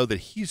here, we know that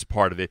he's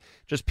part of it.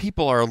 Just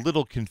people are a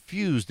little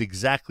confused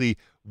exactly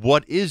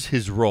what is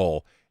his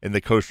role in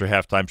the Kosher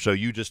Halftime Show.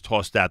 You just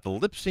tossed out the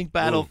lip sync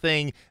battle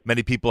thing.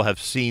 Many people have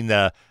seen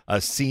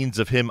scenes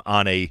of him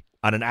on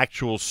an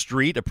actual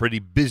street, a pretty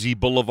busy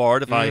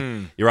boulevard,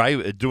 you're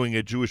right, doing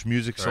a Jewish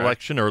music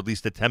selection, or at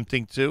least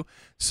attempting to.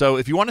 So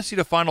if you want to see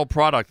the final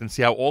product and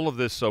see how all of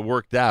this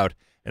worked out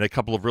in a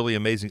couple of really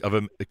amazing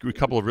amazing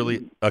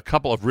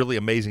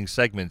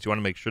segments, you want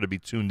to make sure to be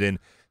tuned in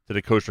to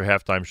the Kosher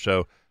Halftime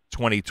Show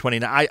 2020.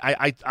 Now,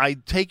 I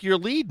take your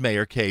lead,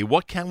 Mayor K.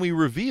 What can we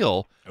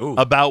reveal Ooh.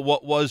 about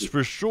what was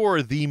for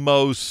sure the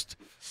most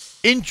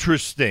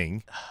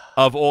interesting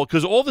of all?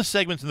 Because all the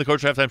segments in the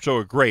Coach Halftime Show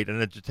are great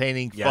and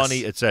entertaining, Yes.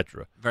 funny,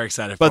 etc. Very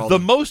excited. For But all the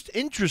of them. most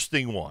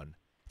interesting one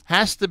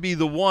has to be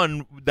the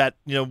one that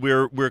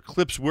where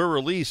clips were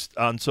released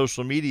on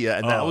social media,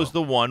 and that Oh. was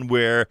the one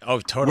where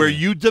totally. where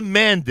you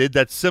demanded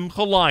that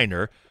Simcha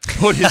Leiner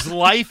put his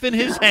life in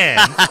his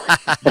hands.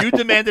 You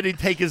demanded he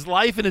take his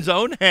life in his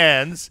own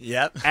hands.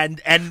 Yep.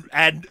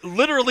 And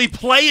literally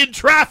play in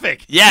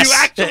traffic. Yes. You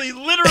actually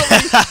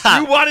literally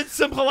you wanted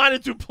Simcha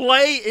Leiner to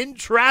play in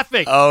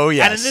traffic. Oh,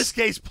 yes. And in this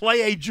case,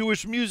 play a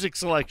Jewish music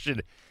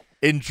selection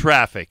in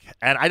traffic.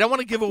 And I don't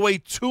want to give away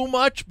too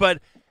much, but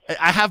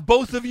I have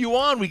both of you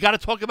on. We got to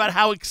talk about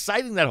how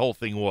exciting that whole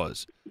thing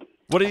was.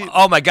 What do you?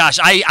 Oh my gosh,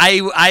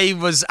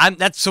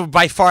 that's so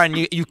by far,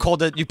 and you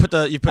called it. You put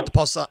the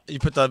pulse. You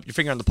put your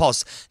finger on the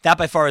pulse. That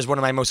by far is one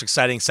of my most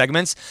exciting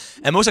segments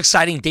and most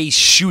exciting days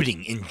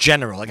shooting in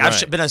general. Like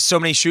Right. I've been on so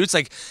many shoots,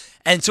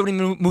 and so many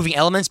moving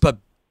elements, but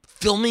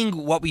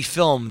filming what we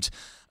filmed.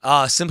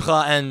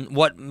 Simcha and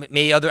what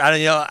may other, I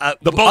don't know,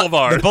 The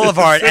Boulevard. the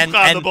Boulevard, Simcha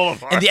and the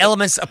Boulevard. and the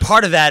elements a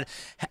part of that.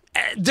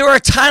 There are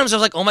times I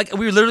was like, oh my god,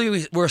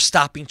 we were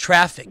stopping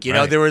traffic. You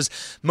know, Right. there was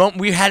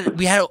we had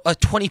a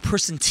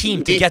 20-person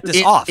team to get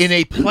this off in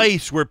a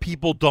place where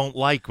people don't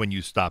like when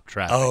you stop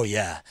traffic. Oh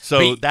yeah.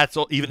 So But that's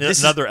even this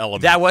is- another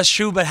element. That was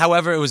true, but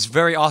however, it was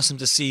very awesome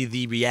to see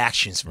the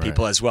reactions from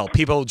people as well.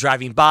 People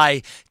driving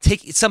by,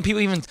 some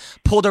people even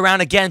pulled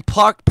around again,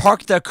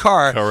 parked their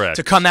car Correct.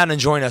 to come out and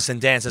join us and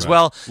dance as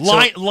well. So-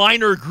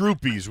 Liner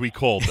groupies, we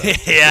called them.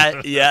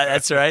 yeah,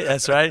 that's right.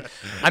 That's right.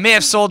 I may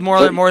have sold more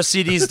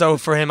CDs though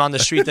for him on the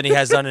street than he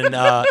has done in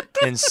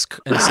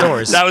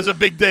stores. That was a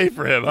big day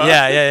for him, huh?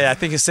 Yeah. I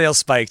think his sales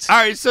spiked. All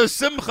right, so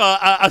Simcha,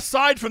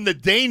 aside from the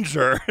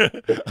danger,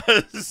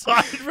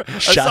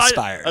 Shots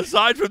fired.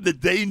 Aside from the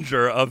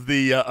danger of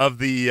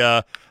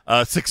the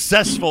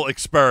successful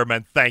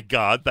experiment, thank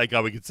God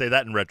we can say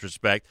that in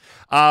retrospect.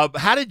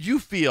 How did you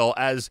feel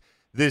as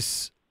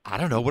this? I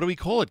don't know, what do we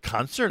call it?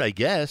 Concert, I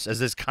guess, as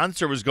this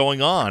concert was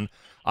going on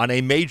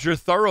a major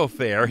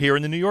thoroughfare here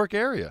in the New York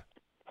area.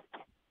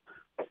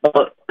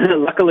 Well,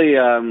 luckily,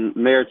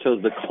 Mayor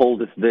chose the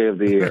coldest day of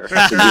the year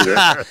to do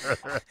this.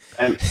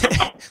 And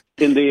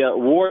in the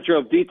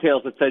wardrobe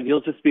details, it said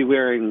you'll just be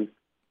wearing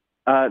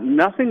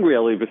nothing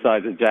really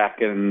besides a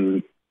jacket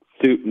and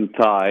suit and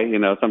tie,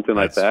 something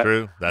like that.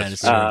 True.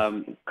 That's That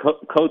is true.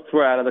 Coats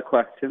were out of the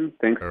question.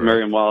 Thanks to Correct.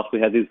 Miriam Wallace.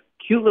 We had these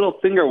cute little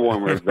finger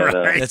warmers that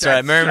Right. That's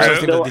right. Miriam That's knows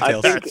true. the I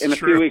details. think That's in a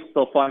true. few weeks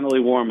they'll finally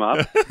warm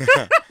up.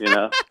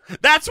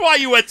 That's why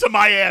you went to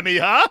Miami,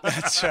 huh?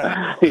 That's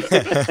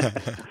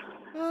right.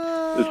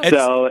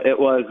 So it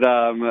was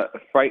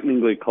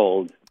frighteningly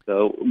cold.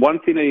 So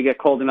once you get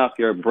cold enough,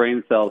 your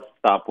brain cells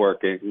stop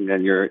working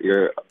and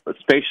your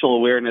spatial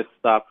awareness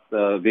stops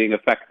being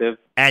effective.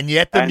 And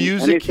yet the And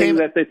music anything came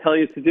that they tell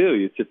you to do,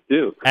 you just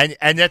do. and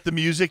yet the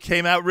music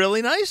came out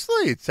really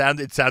nicely. It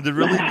sounded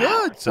really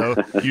good. So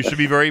you should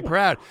be very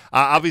proud.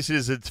 Obviously,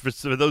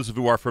 for those of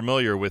you who are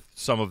familiar with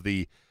some of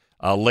the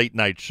late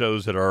night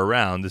shows that are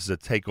around, this is a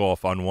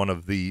takeoff on one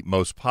of the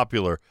most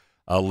popular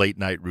late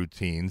night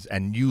routines,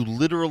 and you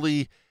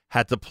literally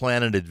had to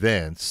plan in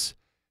advance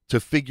to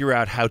figure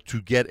out how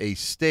to get a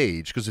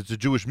stage because it's a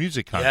Jewish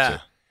music concert. Yeah.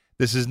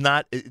 This is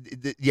not.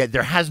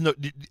 There has no.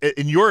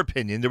 In your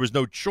opinion, there was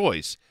no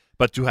choice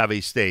but to have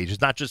a stage.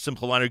 It's not just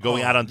Simcha Leiner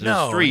going out onto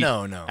the street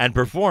no. and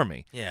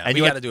performing. Yeah, and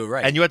we you got had to do it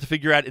right. And you had to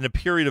figure out in a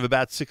period of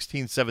about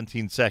 16,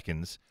 17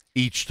 seconds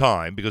each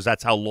time, because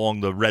that's how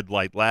long the red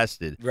light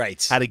lasted.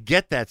 Right. How to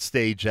get that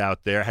stage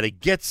out there, how to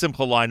get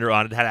Simcha Leiner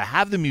on it, how to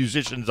have the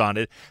musicians on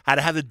it, how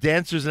to have the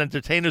dancers and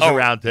entertainers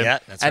around him. yeah,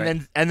 that's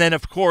and right. then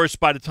of course,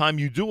 by the time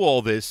you do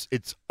all this,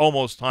 it's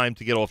almost time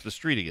to get off the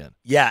street again.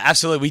 Yeah,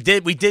 absolutely.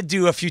 We did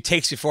do a few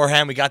takes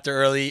beforehand. We got there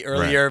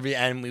earlier,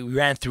 and we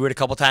ran through it a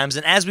couple times.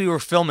 And as we were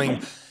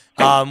filming,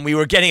 we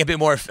were getting a bit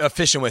more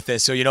efficient with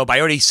this. So by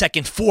already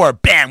second 4,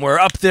 bam, we're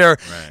up there.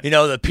 Right.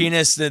 The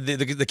pianist, the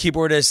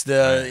keyboardist,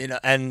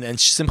 and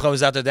Simcha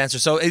was out there dancing.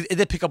 So it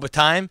did pick up with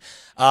time.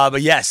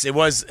 But yes, it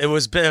was a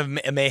bit of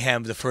a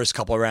mayhem the first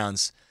couple of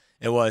rounds.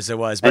 It was.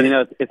 But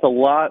And it's a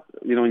lot.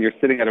 When you're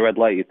sitting at a red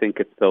light, you think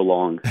it's so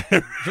long.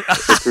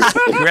 that's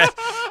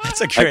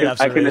a great I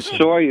observation. can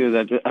assure you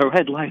that a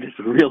red light is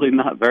really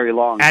not very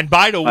long. And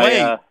by the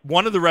way, I,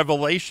 one of the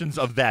revelations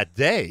of that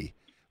day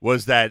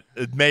was that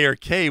Mayor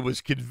K was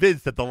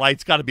convinced that the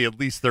light's got to be at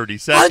least 30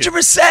 seconds.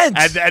 100%.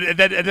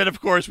 And then, of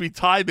course, we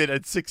time it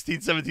at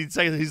 16, 17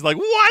 seconds. He's like,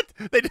 what?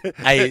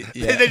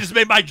 They just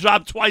made my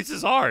job twice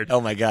as hard. Oh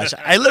my gosh!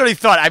 I literally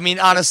thought. I mean,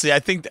 honestly, I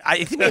think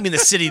maybe in the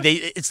city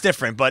it's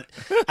different, but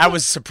I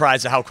was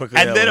surprised at how quickly.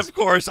 And that then, was. of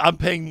course, I'm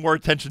paying more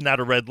attention now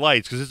to red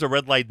lights because there's a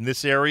red light in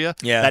this area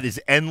Yeah. that is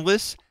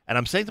endless. And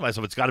I'm saying to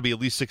myself, it's got to be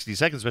at least 60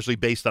 seconds, especially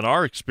based on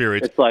our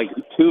experience. It's like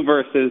 2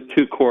 verses,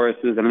 2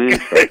 choruses, and an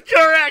intro.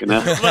 Correct. You know?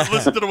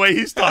 Listen to the way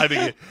he's timing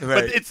it. Right.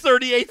 But it's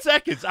 38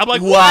 seconds. I'm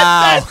like,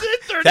 Wow. what? That's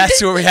it? 38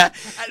 That's where we had.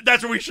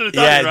 That's where we should have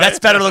done Yeah, it, right? that's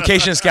better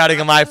location scouting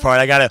on my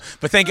part. I gotta,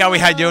 but thank God we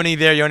had Yoni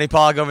there, Yoni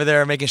Pog over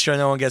there, making sure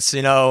no one gets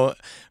burned up.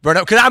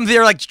 Because I'm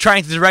there like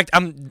trying to direct.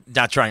 I'm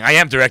not trying. I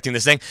am directing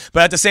this thing,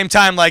 but at the same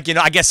time, like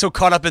I get so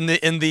caught up in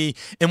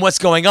what's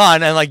going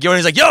on, and like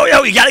Yoni's like, yo,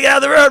 you gotta get out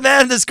of the road,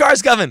 man. This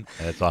car's coming.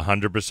 That's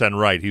 100%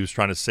 right. He was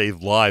trying to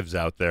save lives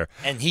out there.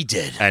 And he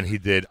did.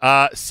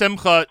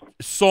 Simcha,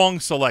 song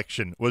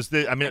selection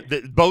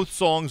both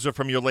songs are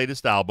from your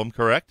latest album,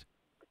 correct?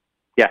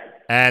 Yeah.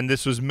 And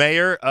this was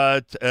Mayer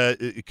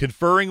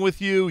conferring with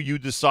you, you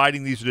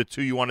deciding these are the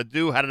 2 you want to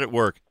do. How did it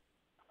work?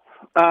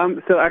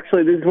 So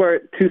actually, these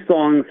were 2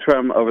 songs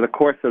from over the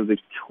course of the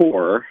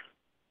tour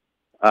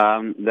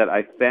that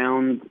I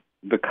found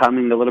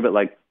becoming a little bit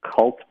like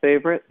cult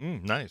favorites.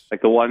 Nice.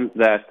 Like the ones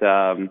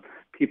that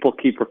people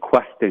keep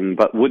requesting,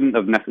 but wouldn't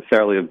have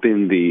necessarily have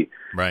been the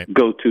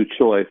go-to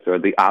choice or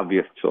the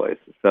obvious choice.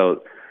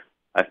 So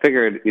I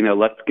figured,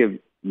 let's give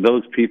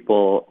those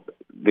people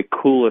the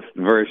coolest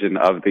version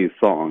of these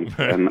songs,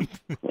 and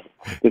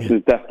this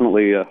is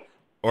definitely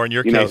or in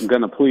your case,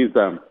 going to please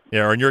them.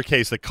 Yeah, or in your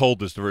case, the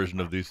coldest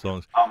version of these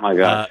songs. Oh my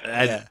God!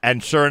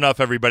 And sure enough,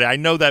 everybody, I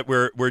know that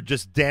we're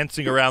just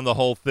dancing around the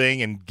whole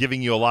thing and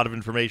giving you a lot of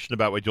information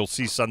about what you'll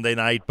see Sunday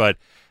night, but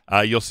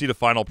you'll see the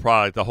final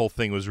product. The whole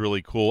thing was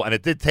really cool, and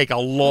it did take a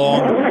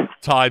long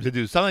time to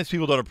do. Sometimes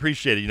people don't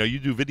appreciate it. You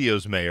do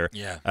videos, Mayer.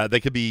 Yeah. They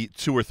could be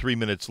 2 or 3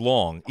 minutes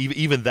long,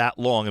 even that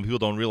long, and people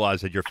don't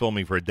realize that you're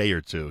filming for a day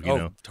or 2. You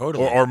know,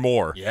 totally, or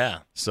more. Yeah.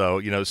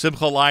 So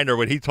Simcha Leiner,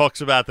 when he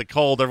talks about the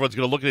cold, everyone's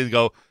going to look at it and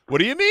go, "What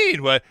do you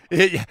mean? What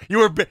you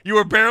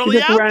were barely He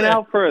just out ran there."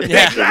 out for a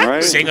Yeah. second,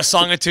 right? Sing a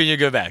song or 2, and you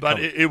go back. But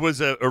it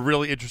was a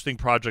really interesting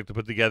project to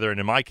put together, and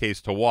in my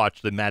case, to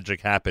watch the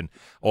magic happen,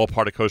 all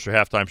part of Kosher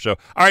Halftime Show.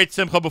 All right,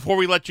 Simcha, before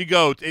we let you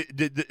go,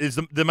 is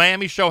the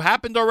Miami show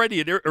happened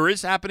already, or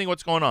is happening?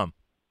 What's going on?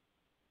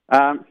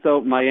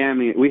 So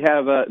Miami, we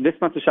have this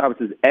month of Shabbos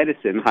is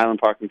Edison, Highland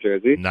Park, New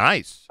Jersey.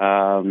 Nice.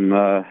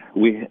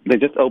 They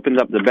just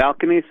opened up the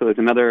balcony, so there's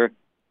another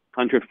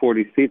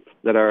 140 seats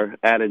that are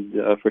added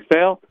for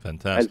sale.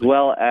 Fantastic. As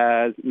well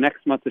as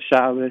next month of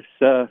Shabbos,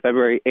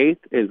 February 8th,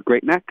 is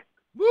Great Neck.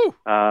 Woo!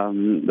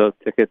 Those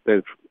tickets,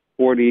 there's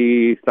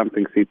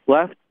 40-something seats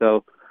left,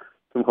 so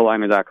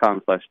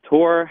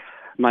simchaliner.com/tour.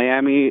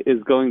 Miami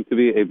is going to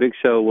be a big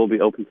show. Will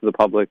be open to the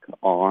public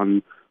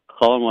on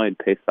Chol Hamoed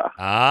Pesach.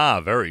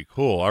 Ah, very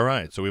cool. All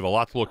right, so we have a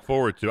lot to look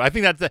forward to. I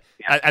think that's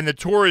and the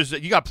tour is,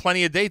 you got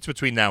plenty of dates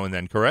between now and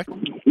then, correct?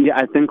 Yeah,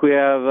 I think we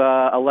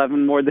have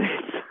 11 more days.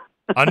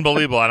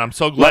 Unbelievable, and I'm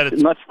so glad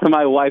much to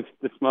my wife's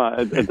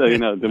I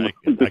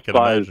can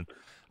imagine.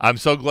 I'm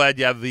so glad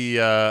you have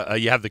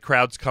the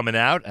crowds coming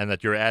out, and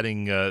that you're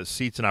adding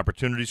seats and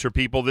opportunities for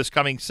people this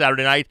coming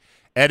Saturday night.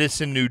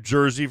 Edison, New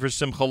Jersey for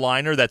Simcha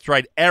Leiner. That's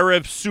right,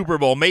 Erev Super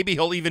Bowl. Maybe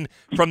he'll even,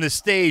 from the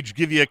stage,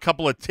 give you a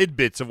couple of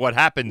tidbits of what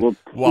happened.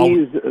 Well,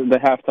 please, the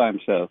halftime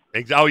show.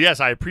 Oh,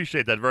 yes, I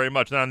appreciate that very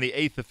much. And on the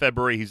 8th of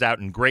February, he's out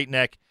in Great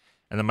Neck.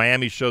 And the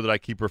Miami show that I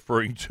keep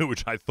referring to,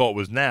 which I thought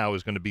was now,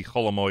 is going to be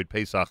Chol Hamoed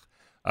Pesach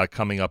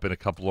coming up in a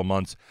couple of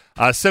months.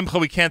 Simcha,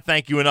 we can't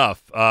thank you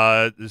enough.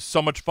 There's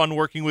so much fun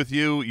working with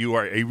you. You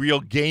are a real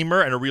gamer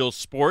and a real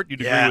sport.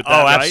 You'd agree with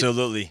that, right?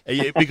 Absolutely.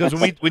 Because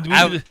when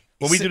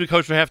we do the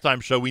Kosher Halftime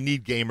Show, we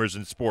need gamers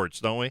in sports,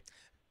 don't we?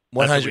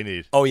 100. That's what we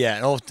need. Oh,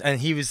 yeah. And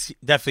he was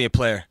definitely a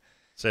player.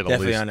 Say the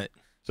Definitely least. on it.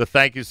 So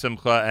thank you,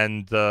 Simcha,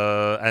 and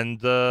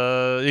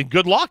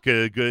good luck.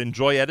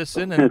 Enjoy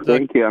Edison. And,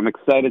 thank you. I'm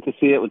excited to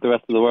see it with the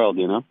rest of the world,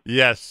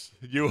 Yes,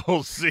 you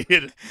will see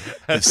it.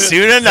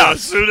 Soon enough.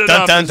 Soon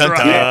enough. Dun, dun, dun,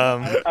 right.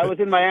 dun. I was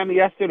in Miami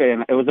yesterday,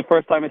 and it was the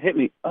first time it hit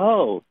me.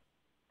 Oh,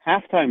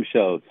 halftime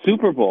show,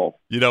 Super Bowl.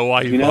 You know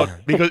why?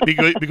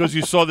 Because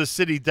you saw the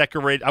city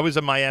decorate. I was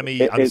in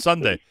Miami on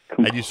Sunday,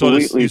 and you saw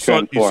this. You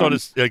saw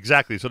this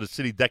exactly. You saw the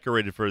city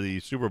decorated for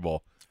the Super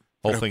Bowl.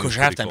 Whole thing. Kosher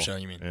Halftime Show,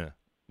 you mean?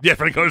 Yeah,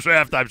 for the Kosher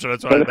Halftime Show.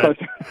 That's what I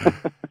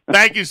meant.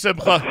 Thank you,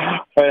 Simcha. All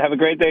right, have a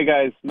great day,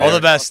 guys. All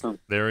the best. Awesome.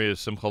 There he is,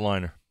 Simcha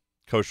Leiner.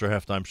 Kosher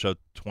Halftime Show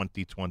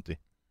 2020.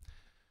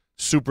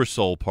 Super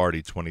Soul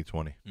Party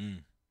 2020.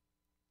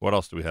 What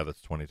else do we have that's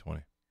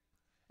 2020?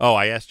 Oh,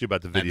 I asked you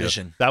about the video.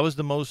 Ambition. That was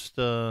the most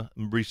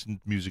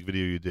recent music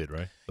video you did,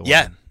 right?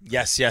 Yeah.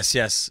 Yes.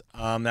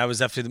 That was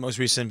definitely the most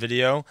recent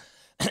video.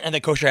 And the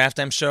Kosher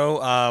Halftime Show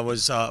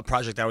was a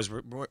project I was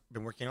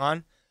been working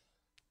on.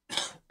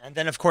 And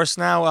then, of course,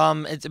 now,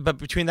 but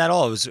between that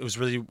all, it was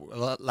really, a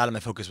lot of my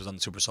focus was on the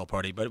Super Soul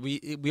Party. But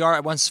we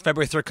are, once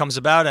February 3rd comes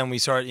about and we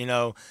start,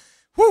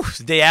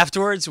 the day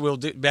afterwards, we'll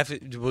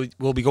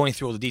be going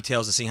through all the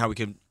details and seeing how we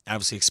can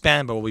obviously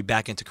expand, but we'll be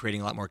back into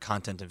creating a lot more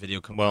content and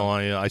video. Well,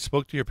 I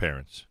spoke to your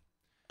parents.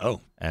 Oh.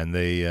 And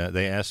they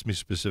asked me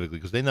specifically,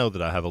 because they know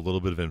that I have a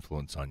little bit of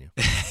influence on you.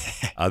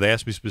 They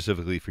asked me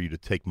specifically for you to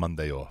take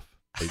Monday off.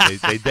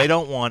 They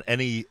don't want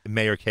any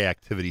Mayor K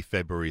activity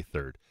February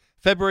 3rd.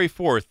 February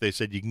 4th, they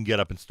said you can get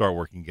up and start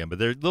working again, but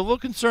they're a little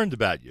concerned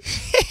about you.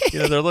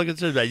 They're looking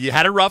concerned about it. You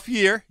had a rough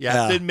year. You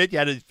have to Yeah. admit, you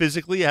had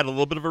a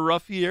little bit of a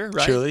rough year,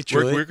 right?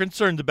 Truly. We're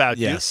concerned about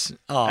Yes. you.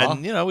 Aw.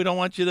 And we don't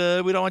want you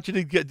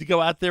to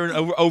go out there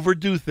and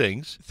overdo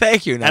things.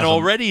 Thank you. And Nachum.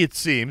 already it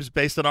seems,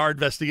 based on our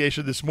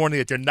investigation this morning,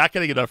 that you're not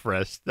getting enough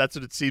rest. That's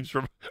what it seems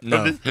from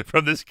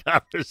this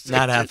conversation.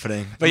 Not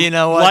happening. But you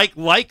know what?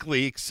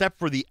 Likely, except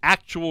for the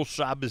actual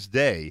Shabbos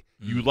day,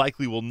 you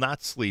likely will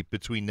not sleep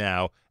between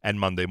now and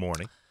Monday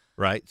morning,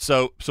 right?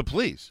 So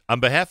please, on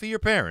behalf of your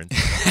parents,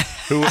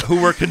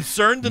 who were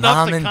concerned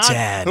enough Mom and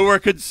Dad. who were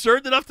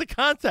concerned enough to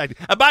contact me.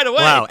 And by the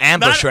way, Wow,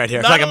 ambush right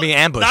here. It's like I'm being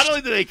ambushed. Not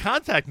only did they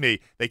contact me,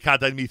 they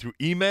contacted me through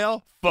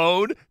email,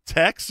 phone,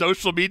 text,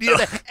 social media,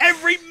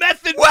 every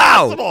method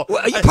possible. Wow.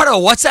 Are you part of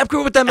a WhatsApp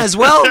group with them as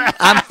well?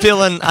 I'm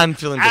feeling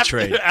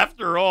betrayed.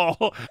 After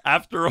all,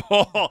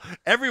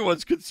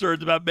 everyone's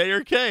concerned about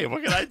Mayor Kay.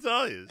 What can I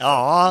tell you?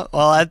 Oh,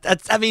 well,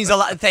 that means a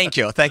lot. Thank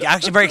you. I'm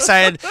actually very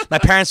excited. My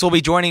parents will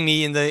be joining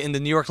me in the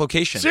New York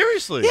location.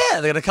 Seriously? Yeah,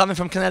 they're gonna come in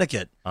from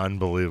Connecticut.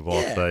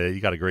 Unbelievable. Yeah. I'll tell you. You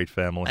got a great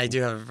family. I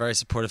do have a very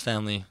supportive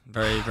family.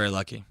 Very, very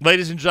lucky.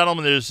 Ladies and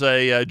gentlemen, there's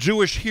a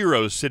Jewish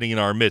hero sitting in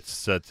our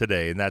midst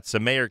today, and that's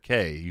Mayor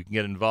Kay. You can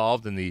get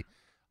involved in the.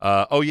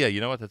 Oh yeah,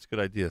 you know what? That's a good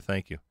idea.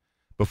 Thank you.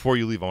 Before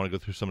you leave, I want to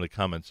go through some of the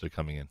comments that are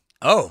coming in.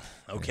 Oh,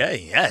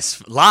 okay.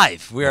 Yes,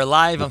 live. We are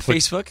live on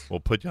Facebook. We'll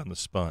put you on the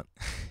spot.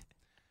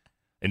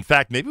 In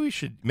fact, maybe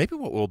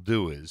what we'll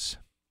do is.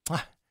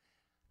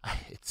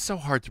 It's so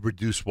hard to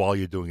produce while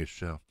you're doing a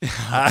show. Maybe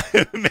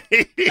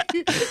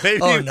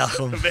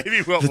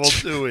what we'll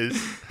do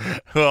is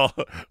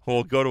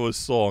we'll go to a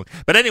song.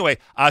 But anyway,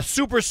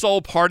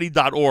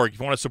 supersoulparty.org. If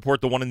you want to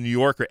support the one in New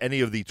York or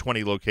any of the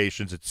 20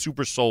 locations, it's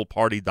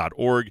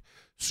supersoulparty.org.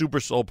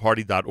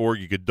 Supersoulparty.org.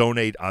 You could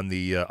donate on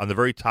the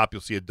very top.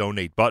 You'll see a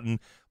donate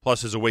button.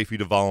 Plus, there's a way for you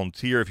to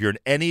volunteer if you're in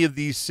any of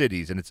these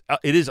cities, and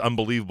it is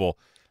unbelievable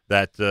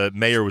that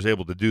Mayor was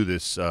able to do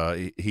this.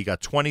 He got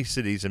 20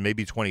 cities and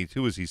maybe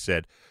 22, as he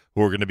said,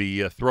 who are going to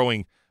be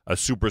throwing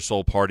Super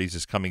Soul parties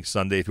this coming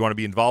Sunday. If you want to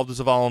be involved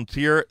as a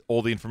volunteer,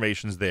 all the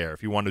information is there.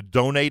 If you want to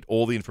donate,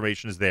 all the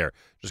information is there.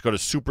 Just go to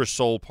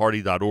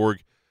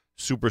supersoulparty.org,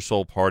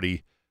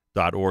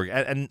 supersoulparty.org.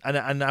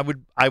 And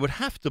I would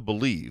have to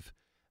believe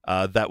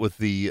that with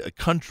the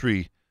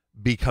country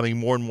becoming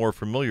more and more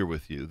familiar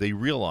with you, they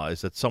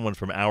realize that someone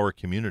from our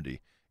community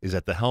is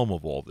at the helm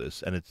of all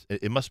this, and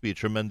it must be a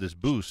tremendous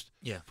boost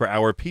for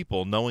our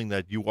people knowing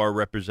that you are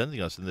representing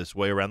us in this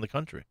way around the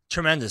country.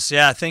 Tremendous.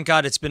 Yeah, thank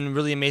God. It's been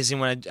really amazing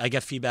when I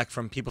get feedback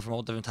from people from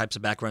all different types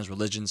of backgrounds,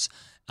 religions,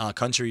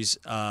 countries,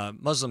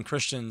 Muslim,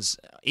 Christians,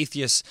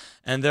 atheists,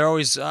 and they're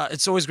always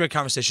it's always great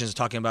conversations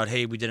talking about,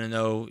 hey, we didn't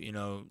know,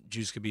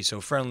 Jews could be so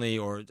friendly,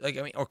 or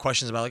or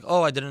questions about like,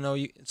 oh, I didn't know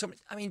you.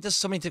 There's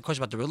so many questions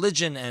about the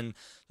religion, and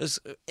there's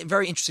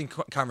very interesting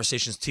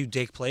conversations to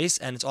take place,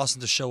 and it's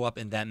awesome to show up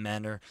in that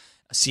manner.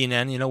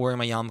 CNN, wearing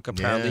my yarmulke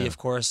proudly, of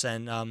course,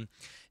 and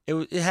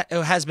it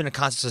has been a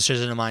constant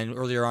decision of mine.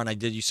 Earlier on, I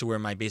used to wear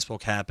my baseball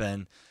cap,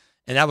 and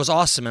that was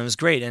awesome. And it was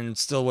great, and it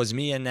still was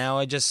me. And now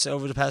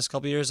over the past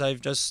couple of years,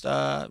 I've just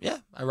I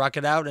rock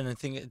it out, and I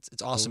think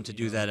it's awesome to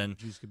do that. And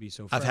Jews could be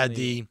so I've had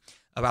the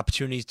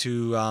opportunity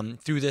to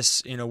through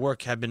this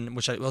work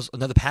which was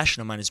another passion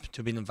of mine, is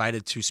to be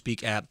invited to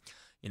speak at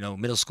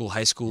middle school,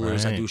 high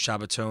schoolers. Right. I do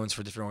Shabbatons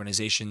for different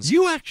organizations.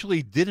 You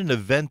actually did an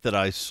event that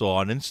I saw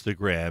on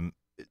Instagram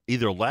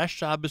either last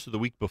Shabbos or the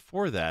week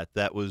before that.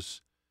 That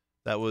was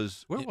where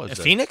was that?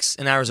 Phoenix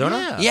in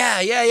Arizona? Yeah.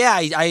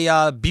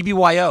 I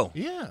BBYO.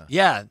 Yeah.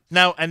 Yeah.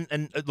 Now,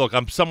 and look,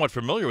 I'm somewhat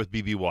familiar with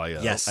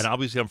BBYO. Yes. And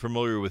obviously I'm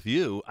familiar with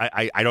you.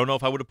 I don't know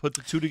if I would have put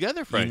the two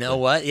together, frankly. You know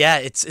what? Yeah,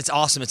 it's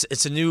awesome.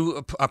 It's a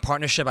new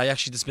partnership. I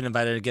actually just been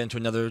invited again to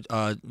another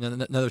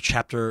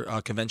chapter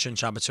convention,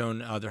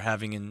 Shabbaton, they're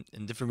having in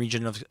different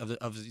region of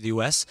the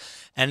U.S.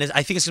 And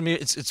I think it's gonna be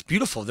it's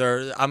beautiful.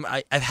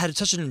 I've had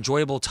such an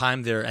enjoyable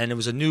time there, and it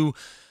was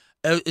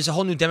it's a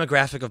whole new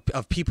demographic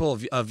of people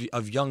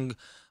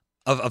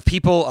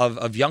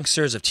of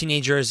youngsters, of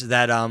teenagers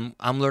that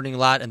I'm learning a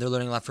lot, and they're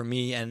learning a lot from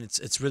me, and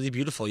it's really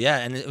beautiful. Yeah,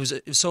 and it was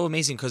so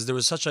amazing because there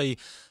was such a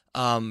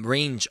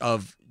range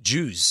of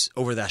Jews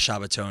over that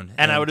Shabbaton.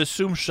 And I would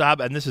assume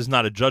and this is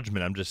not a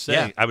judgment, I'm just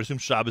saying, I would assume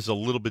Shabbos is a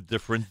little bit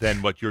different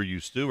than what you're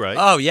used to, right?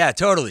 Oh, yeah,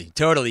 totally.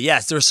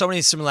 Yes, there are so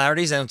many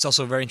similarities, and it's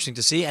also very interesting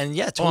to see. And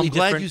yeah, totally I'm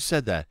glad different. you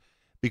said that,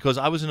 because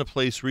I was in a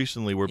place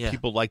recently where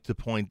people liked to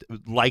point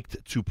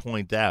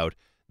out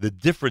the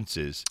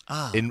differences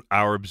in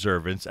our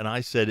observance, and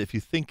I said, if you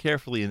think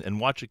carefully and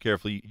watch it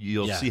carefully,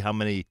 you'll see how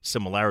many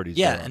similarities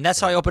there are. And that's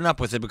how I open up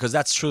with it, because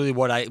that's truly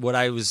what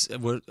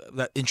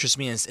that interests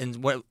me,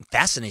 and what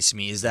fascinates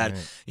me is that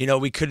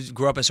we could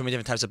grow up in so many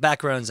different types of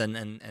backgrounds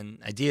and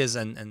ideas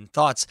and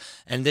thoughts,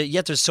 and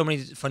yet there's so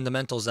many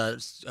fundamentals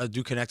that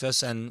do connect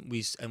us, and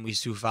we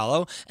do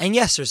follow. And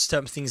yes, there's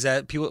some things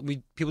that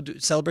people do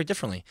celebrate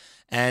differently,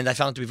 and I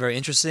found it to be very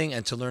interesting,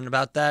 and to learn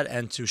about that,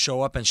 and to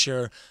show up and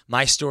share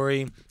my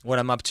story. what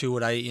I'm up to,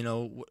 what I,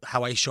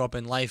 how I show up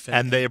in life.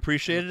 And they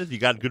appreciated it? You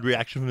got a good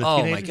reaction from the oh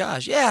teenagers? my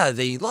gosh, yeah,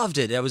 they loved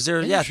it. I was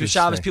there, through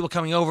Shabbos, people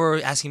coming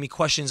over, asking me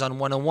questions on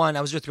 101.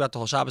 I was there throughout the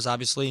whole Shabbos,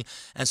 obviously.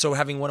 And so we're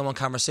having one-on-one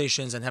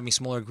conversations and having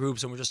smaller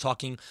groups, and we're just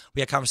talking.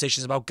 We had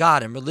conversations about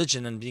God and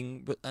religion and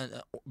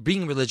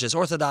being religious,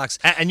 Orthodox.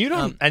 And you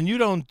don't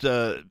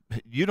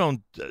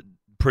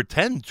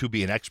pretend to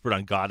be an expert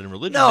on God and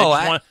religion.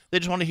 No, they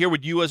just want to hear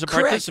what you as a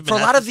correct. participant For a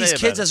have lot to of these say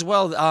kids about it. as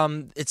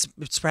well, it's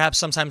perhaps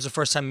sometimes the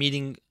first time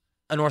meeting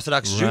an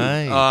Orthodox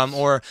Right. Jew,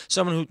 or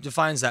someone who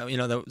defines that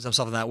themselves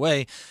in that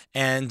way,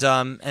 and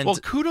Well,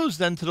 kudos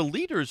then to the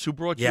leaders who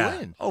brought you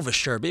in. Oh, for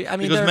sure. I mean,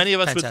 Because they're many of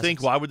us would fantastic.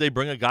 think, why would they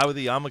bring a guy with a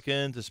yarmulke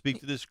in to speak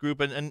to this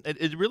group? And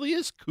it really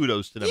is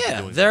kudos to them. for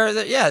Yeah,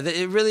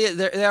 doing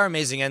they are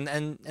amazing,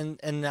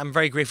 and I'm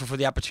very grateful for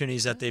the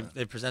opportunities that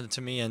they've presented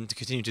to me and to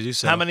continue to do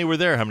so. How many were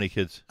there? How many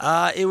kids?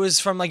 It was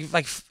from like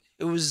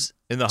it was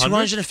In the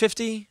hundreds?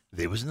 250.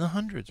 They was in the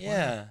hundreds. Wow.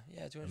 Yeah,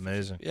 250.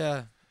 Amazing.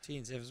 Yeah,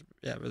 teens. It was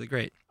really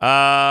great.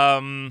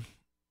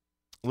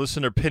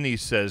 Listener Penny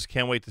says,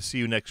 can't wait to see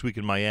you next week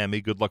in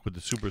Miami. Good luck with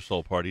the Super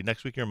Soul party.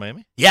 Next week you're in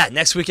Miami? Yeah,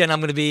 next weekend I'm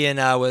going to be in.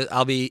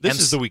 I'll be.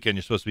 This is the weekend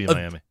you're supposed to be in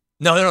Miami.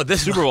 No.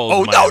 This Super Bowl.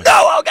 Oh no!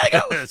 I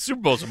gotta go.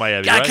 Super Bowl's in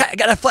Miami, right?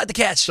 Got a flight to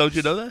catch. Don't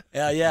you know that?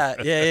 Yeah.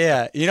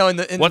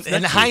 What's In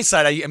next week?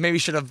 hindsight, I maybe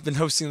should have been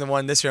hosting the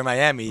one this year in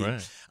Miami.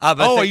 Right. But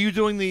Are you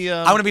doing the...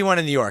 I'm going to be one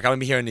in New York. I'm going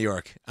to be here in New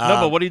York.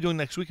 no, but what are you doing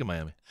next week in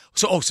Miami?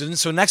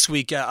 So next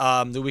week,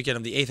 the weekend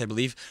of the 8th, I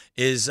believe,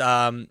 is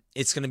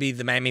it's going to be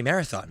the Miami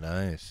Marathon.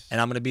 Nice. And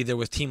I'm going to be there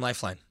with Team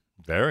Lifeline.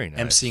 Very nice.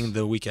 emceeing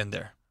the weekend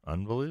there.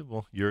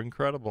 Unbelievable. You're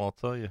incredible, I'll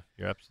tell you.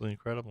 You're absolutely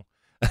incredible.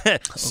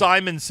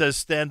 Simon says,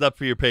 stand up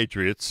for your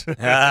Patriots.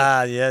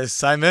 Yes,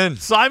 Simon.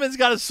 Simon's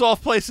got a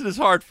soft place in his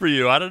heart for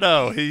you. I don't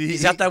know.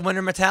 He's got that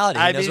winner mentality.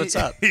 He knows what's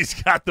up.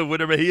 He's got the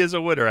winner. He is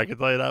a winner, I can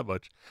tell you that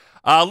much.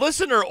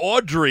 Listener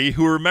Audrey,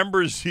 who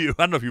remembers you. I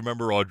don't know if you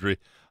remember Audrey.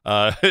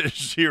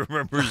 She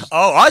remembers.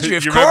 Oh, Audrey,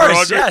 of You remember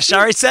course. Audrey? Yeah,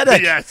 Shari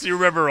Tzedek. Yes, you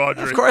remember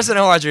Audrey. Of course I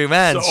know Audrey,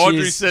 man. So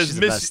Audrey she's says,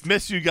 the best.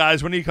 miss you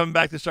guys. When are you coming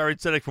back to Shari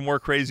Tzedek for more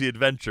crazy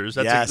adventures?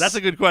 That's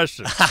a good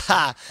question.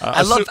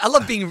 I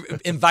love being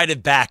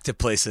invited back to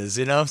places,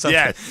 So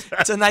Yes.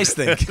 it's a nice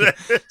thing.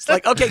 It's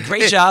like, okay,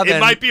 great job. It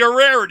and might be a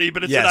rarity,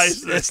 but it's a yes,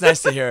 nice thing. it's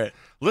nice to hear it.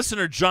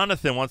 Listener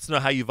Jonathan wants to know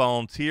how you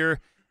volunteer,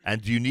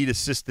 and do you need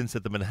assistance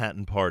at the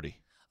Manhattan party?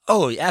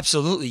 Oh,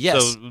 absolutely,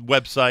 yes. So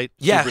website.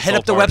 Yeah, Super head Soul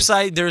up the Party.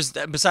 website. There's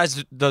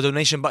besides the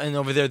donation button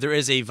over there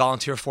is a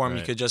volunteer form. Right.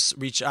 You could just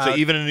reach So out.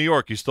 even in New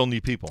York, you still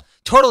need people.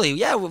 Totally,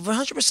 yeah,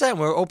 100%.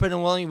 We're open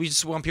and willing. We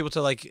just want people to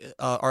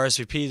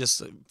RSVP,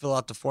 just fill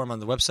out the form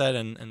on the website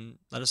and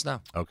let us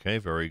know. Okay,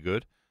 very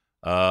good.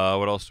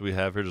 What else do we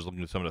have here? Just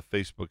looking at some of the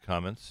Facebook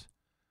comments.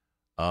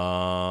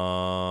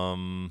 All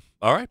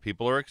right,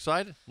 people are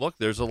excited. Look,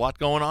 there's a lot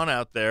going on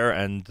out there,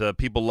 and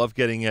people love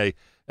getting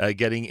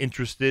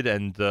interested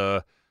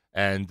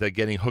and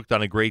getting hooked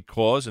on a great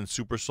cause. And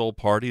Super Soul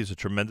Party is a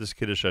tremendous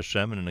Kiddush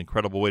Hashem and an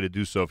incredible way to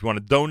do so. If you want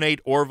to donate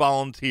or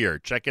volunteer,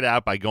 check it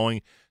out by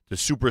going to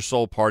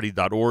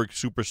supersoulparty.org,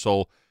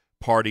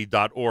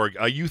 supersoulparty.org.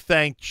 You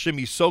thanked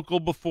Shimmy Sokol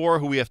before,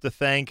 who we have to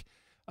thank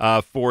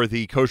for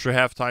the Kosher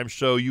Halftime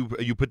Show.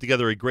 You put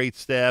together a great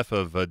staff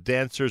of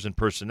dancers and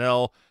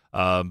personnel,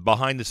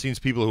 behind-the-scenes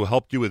people who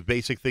helped you with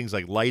basic things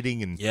like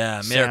lighting and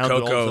Yeah, Mayor sound and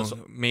all Coco, this.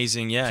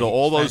 amazing. Yeah, So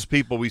all those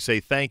people, we say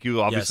thank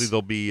you. Obviously, Yes.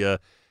 they'll be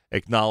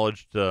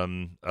acknowledged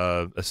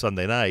a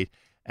Sunday night.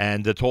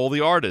 And to all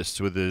the artists,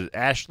 with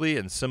Ashley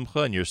and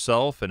Simcha and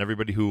yourself and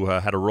everybody who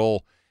had a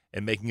role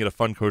in making it a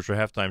fun Kosher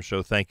Halftime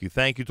Show, thank you.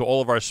 Thank you to all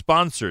of our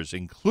sponsors,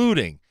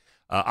 including,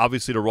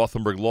 obviously, the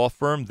Rothenberg Law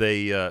Firm.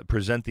 They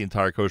present the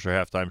entire Kosher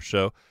Halftime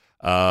Show.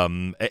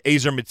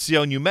 Ezer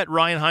Mitzion, you met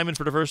Ryan Hyman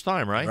for the first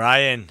time, right?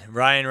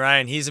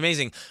 Ryan. He's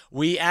amazing.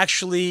 We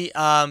actually,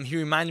 he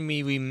reminded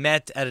me we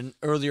met at an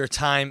earlier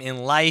time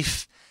in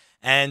life,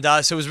 and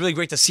so it was really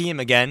great to see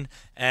him again.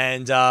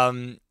 And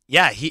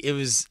it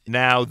was.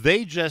 Now,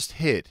 they just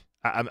hit.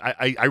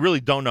 I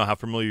really don't know how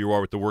familiar you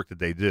are with the work that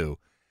they do,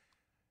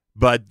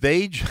 but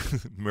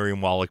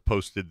Miriam Wallach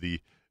posted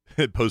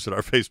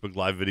our Facebook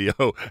Live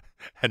video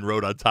and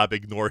wrote on top,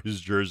 "Ignore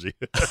his jersey."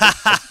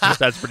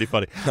 That's pretty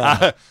funny.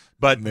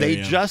 But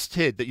they just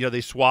hit that.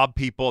 They swab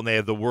people, and they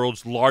have the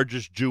world's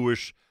largest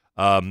Jewish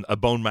a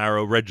bone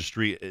marrow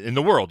registry in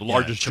the world, the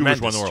largest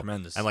Jewish one in the world,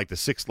 tremendous. and like the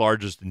sixth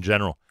largest in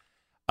general.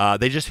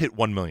 They just hit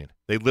 1 million.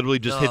 They literally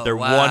just hit their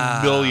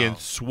wow. 1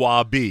 millionth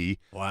swabee.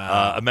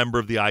 Wow. A member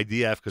of the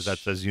IDF, because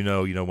that's, as you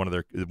know, one of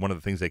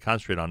the things they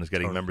concentrate on is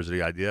getting members of the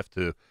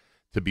IDF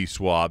to be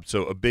swabbed.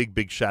 So a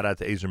big shout out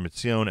to Ezer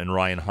Mitzion and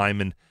Ryan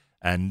Hyman,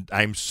 and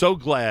I'm so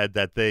glad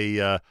that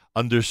they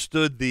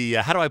understood the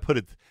how do I put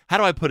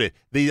it?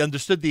 They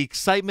understood the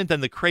excitement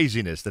and the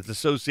craziness that's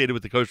associated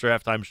with the Kosher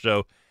Halftime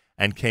Show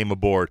and came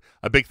aboard.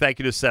 A big thank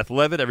you to Seth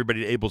Levitt,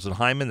 everybody at Abels and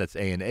Hyman. That's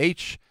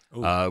A&H.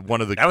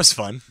 That was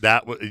fun.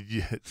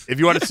 If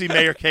you want to see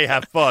Mayor K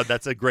have fun,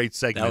 that's a great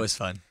segment. That was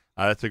fun.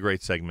 That's a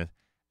great segment.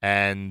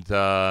 And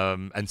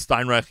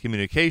Steinreich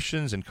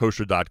Communications and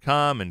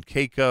Kosher.com and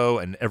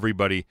Keiko and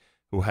everybody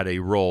who had a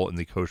role in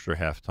the Kosher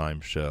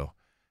Halftime Show.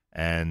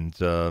 And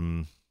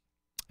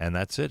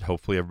that's it.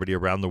 Hopefully everybody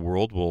around the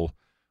world will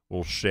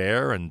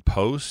share and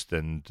post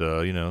and,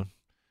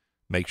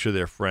 make sure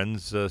their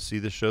friends see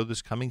the show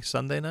this coming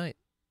Sunday night.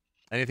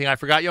 Anything I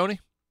forgot, Yoni?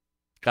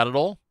 Got it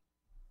all?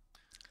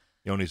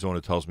 Yoni's the one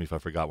who tells me if I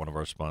forgot one of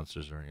our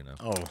sponsors or,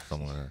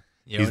 something like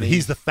that.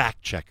 He's the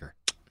fact checker,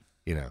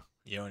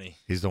 Yoni.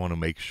 He's the one who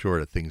makes sure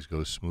that things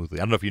go smoothly.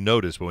 I don't know if you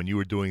noticed, but when you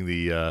were doing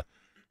the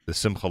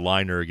Simcha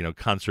Leiner,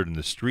 concert in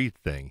the street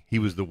thing, he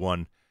was the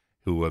one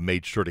who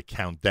made sure to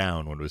count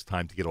down when it was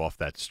time to get off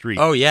that street.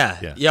 Oh,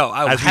 yeah. Yo,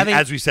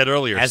 as we said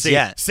earlier,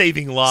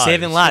 saving lives.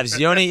 Saving lives.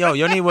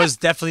 Yoni was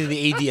definitely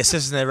the AD,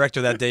 assistant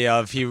director that day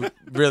of. He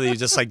really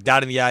just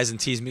dotting the I's and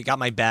T's me, got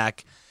my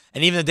back.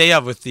 And even the day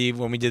of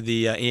when we did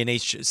the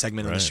A&H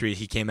segment on the street,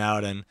 he came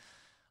out and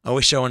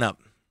always showing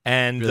up.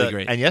 And really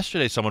great. And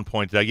yesterday someone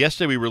pointed out,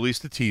 yesterday we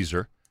released a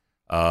teaser.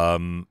 It's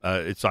on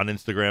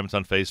Instagram, it's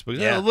on Facebook.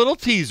 Yeah. A little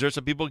teaser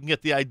so people can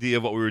get the idea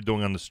of what we were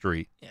doing on the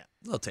street. Yeah,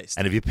 a little taste.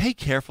 And if you pay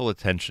careful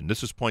attention,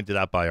 this was pointed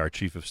out by our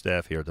chief of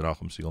staff here at the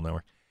Nachum Segal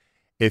Network.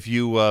 If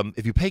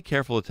you pay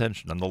careful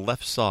attention on the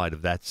left side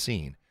of that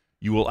scene,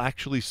 you will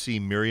actually see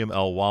Miriam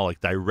L. Wallach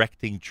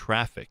directing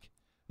traffic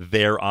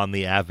there on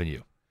the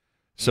avenue.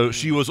 So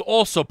she was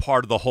also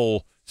part of the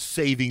whole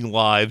saving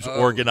lives,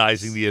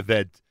 organizing the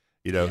event.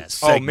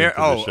 Segment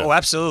of the show.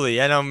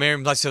 Absolutely. I know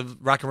Miriam likes to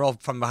rock and roll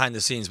from behind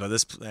the scenes, but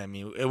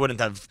it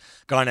wouldn't have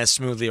gone as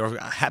smoothly or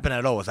happened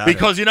at all without her.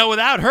 Because,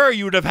 without her,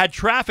 you would have had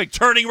traffic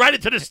turning right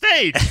into the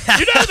stage.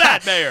 You know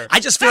that, Mayor. I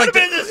just feel like it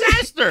would have been a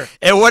disaster.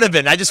 It would have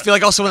been. I just feel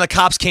like also when the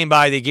cops came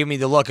by, they gave me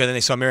the look, and then they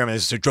saw Miriam and they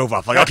just drove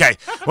off. Like, okay,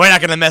 we're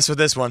not going to mess with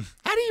this one.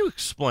 How do you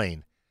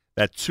explain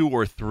that 2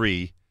 or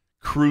 3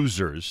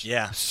 cruisers,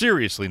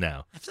 seriously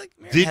now, I feel like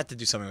Miriam had to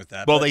do something with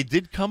that. Well, they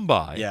did come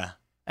by. Yeah.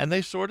 And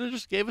they sort of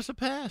just gave us a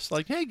pass.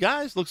 Like, hey,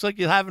 guys, looks like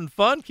you're having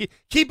fun.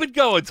 Keep it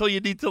going until you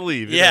need to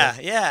leave.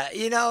 Yeah.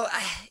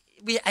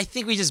 I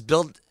think we just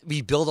build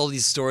all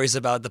these stories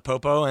about the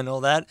Popo and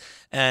all that.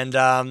 And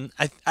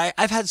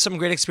I've had some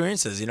great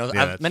experiences.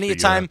 Many a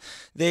time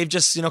they've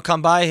just,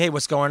 come by, hey,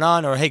 what's going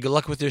on? Or, hey, good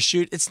luck with your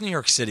shoot. It's New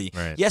York City.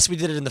 Right. Yes, we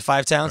did it in the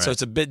Five Towns, so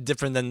it's a bit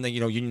different than,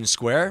 Union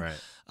Square.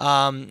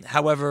 Right.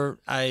 However,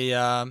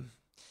 I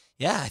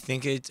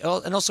think it,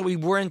 and also we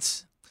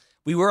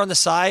were on the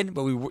side,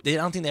 but I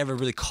don't think they ever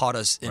really caught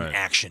us in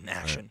action.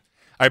 Right.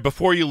 All right,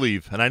 before you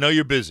leave, and I know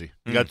you're busy,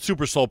 you got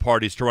Super Soul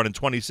parties to run in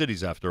 20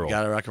 cities after all.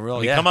 Got to rock and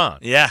roll, Come on.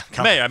 Yeah,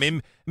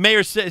 Mayor,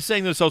 Mayor's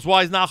saying to themselves,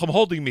 why is Nachum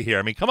holding me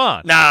here? Come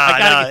on.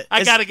 I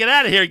got to get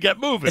out of here and get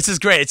moving. This is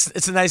great.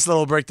 It's a nice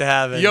little break to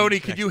have. Yoni,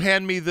 could you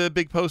hand me the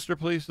big poster,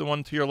 please? The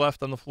one to your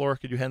left on the floor.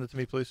 Could you hand it to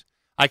me, please?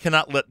 I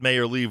cannot let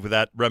Mayor leave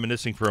without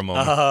reminiscing for a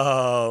moment.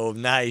 Oh,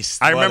 nice.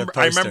 I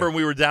remember when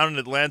we were down in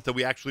Atlanta,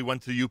 we actually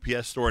went to the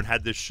UPS store and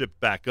had this shipped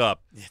back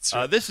up. That's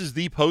right. This is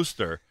the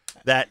poster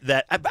that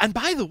and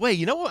by the way,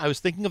 you know what I was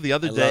thinking of the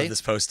other day? I love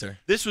this poster.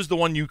 This was the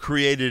one you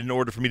created in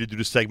order for me to do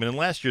the segment in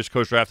last year's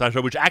Kosher Halftime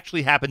Show, which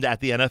actually happened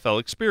at the NFL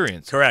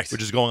Experience. Correct.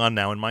 Which is going on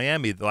now in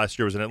Miami. The last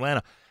year was in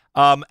Atlanta.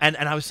 And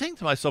I was saying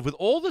to myself, with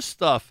all the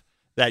stuff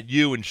that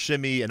you and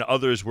Shimmy and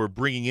others were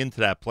bringing into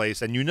that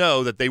place, and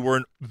that they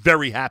weren't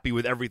very happy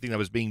with everything that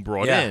was being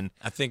brought in.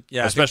 I think,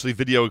 especially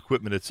video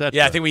equipment, etc.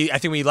 Yeah, I think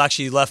we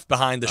actually left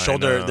behind the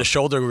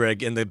shoulder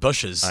rig in the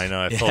bushes. I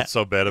know. I felt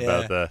so bad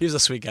about that. He was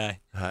a sweet guy.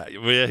 He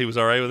was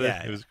all right with it.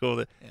 Yeah, he was cool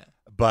with it. Yeah.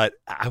 But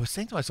I was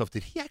saying to myself,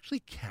 did he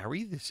actually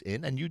carry this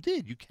in? And you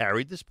did. You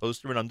carried this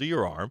poster in under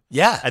your arm.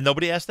 Yeah. And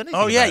nobody asked anything.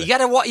 Oh, yeah. About You got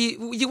to walk.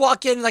 You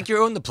walk in like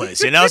you own the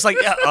place. It's like,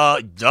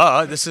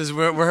 duh. This is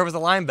we're here with a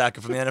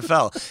linebacker from the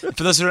NFL.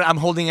 For those who I'm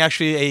holding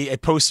actually a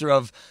poster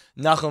of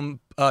Nachum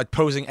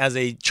posing as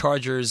a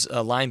Chargers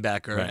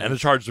linebacker. Right. And the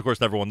Chargers, of course,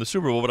 never won the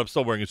Super Bowl, but I'm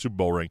still wearing a Super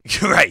Bowl ring.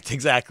 Right.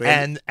 Exactly.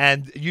 And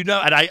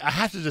I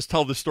have to just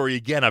tell this story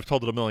again. I've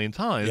told it a million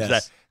times.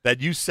 Yes. That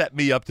you set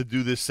me up to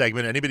do this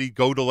segment. Anybody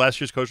go to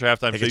last year's Kosher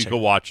Halftime Show, you go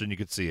watch it and you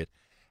could see it.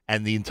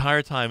 And the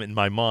entire time in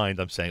my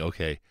mind, I'm saying,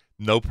 okay,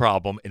 no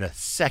problem. In a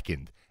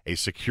second, a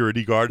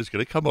security guard is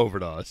going to come over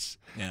to us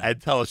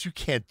and tell us, you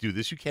can't do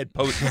this. You can't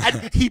post.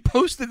 And you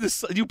posted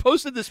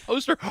this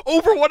poster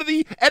over one of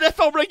the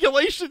NFL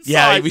regulations.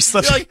 Yeah, signs. we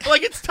slipped.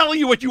 Like it's telling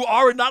you what you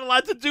are and not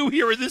allowed to do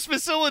here in this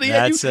facility.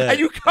 That's and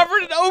you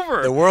covered it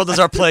over. The world is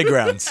our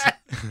playground.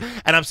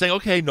 And I'm saying,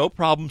 okay, no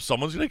problem.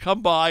 Someone's going to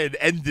come by and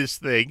end this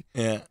thing.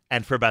 Yeah.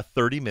 And for about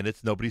 30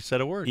 minutes, nobody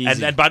said a word.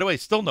 Easy. And by the way,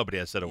 still nobody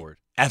has said a word.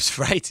 That's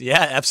right.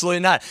 Yeah,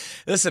 absolutely not.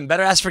 Listen,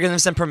 better ask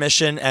forgiveness and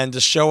permission and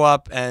just show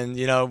up. And,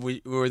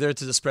 we were there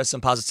to spread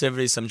some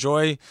positivity, some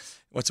joy.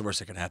 What's the worst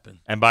that could happen?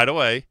 And by the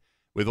way,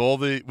 with all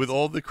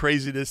the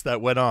craziness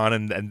that went on,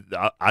 and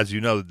as you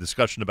know, the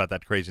discussion about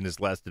that craziness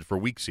lasted for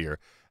weeks here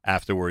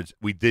afterwards,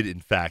 we did,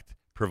 in fact,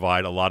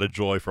 provide a lot of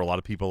joy for a lot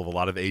of people of a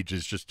lot of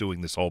ages just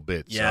doing this whole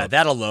bit. Yeah, so,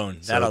 that alone.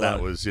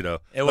 That was,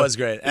 It was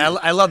great.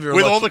 I love your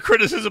with look. all the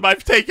criticism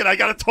I've taken, I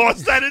got to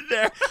toss that in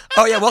there.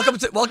 Oh yeah, welcome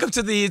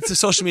to the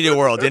social media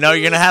world. You're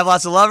gonna have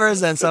lots of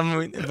lovers and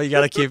some, but you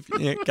gotta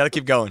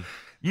keep going.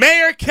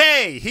 Mayor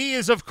K, he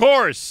is of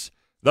course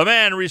the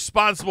man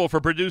responsible for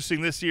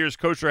producing this year's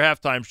Kosher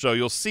Halftime Show.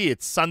 You'll see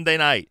it Sunday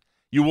night.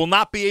 You will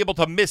not be able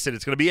to miss it.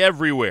 It's going to be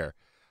everywhere.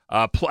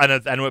 And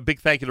a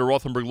big thank you to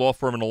Rothenberg Law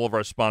Firm and all of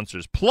our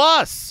sponsors.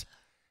 Plus,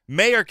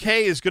 Mayor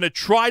K is going to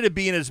try to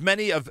be in as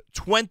many of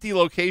 20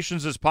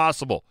 locations as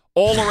possible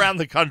all around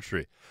the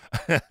country.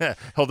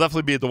 He'll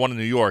definitely be at the one in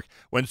New York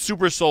when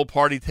Super Soul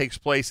Party takes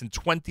place in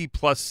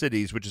 20-plus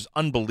cities, which is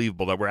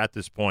unbelievable that we're at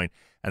this point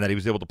and that he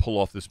was able to pull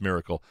off this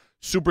miracle.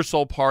 Super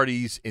Soul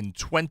Parties in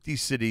 20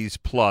 cities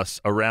plus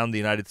around the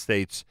United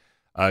States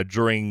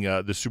during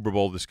the Super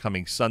Bowl this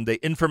coming Sunday.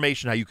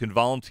 Information how you can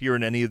volunteer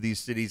in any of these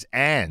cities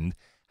and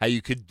how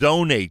you could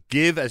donate,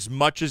 give as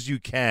much as you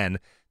can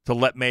to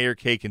let Mayor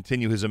K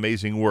continue his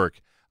amazing work.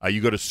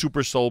 You go to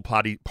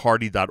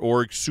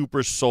supersoulparty.org,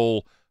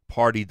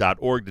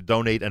 supersoulparty.org. The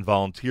donate and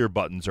volunteer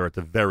buttons are at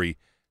the very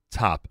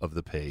top of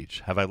the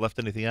page. Have I left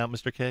anything out,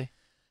 Mr. K?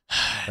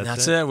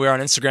 That's it. We're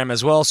on Instagram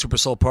as well, Super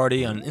Soul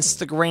Party on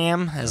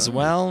Instagram as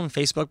well, and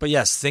Facebook. But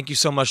yes, thank you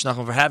so much,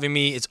 Nachum, for having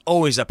me. It's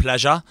always a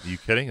pleasure. Are you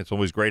kidding? It's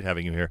always great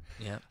having you here.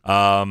 Yeah.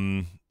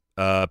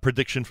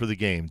 Prediction for the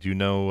game. Do you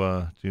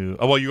know?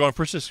 Well, you're going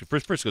for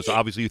Frisco, so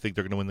obviously you think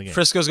they're going to win the game.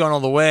 Frisco's going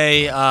all the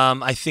way.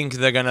 I think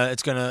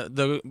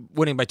they're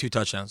winning by 2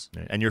 touchdowns.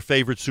 And your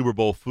favorite Super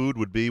Bowl food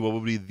would be, what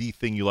would be the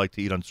thing you like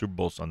to eat on Super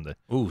Bowl Sunday?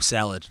 Ooh,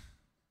 salad.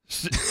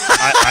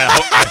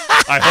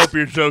 I hope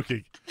you're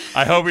joking.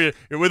 I hope you,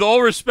 with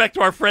all respect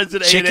to our friends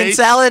at A&H. Chicken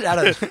salad?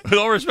 With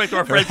all respect to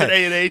our friends at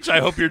A&H, I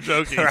hope you're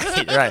joking.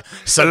 Right.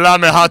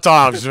 Salami hot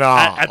dogs. No.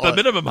 At the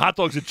minimum, hot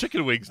dogs and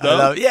chicken wings,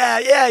 no?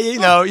 Yeah, you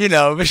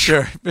know, for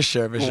sure.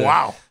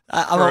 Wow.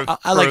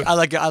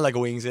 I like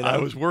wings. You know? I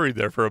was worried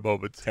there for a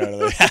moment.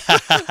 Totally.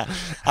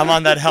 I'm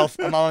on that health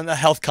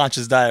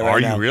conscious diet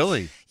right now. Are you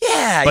really?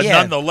 Yeah, but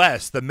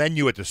nonetheless, the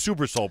menu at the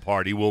Super Soul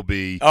Party will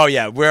be. Oh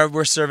yeah,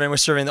 we're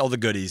serving all the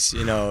goodies.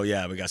 You know,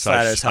 yeah, we got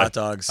sliders, hot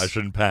dogs. I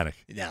shouldn't panic.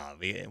 No,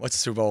 what's a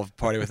Super Bowl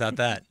party without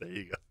that? There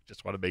you go.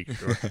 Just want to make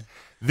sure.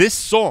 This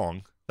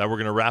song that we're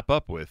going to wrap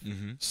up with,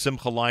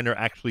 Simcha Leiner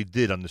actually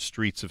did on the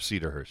streets of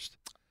Cedarhurst.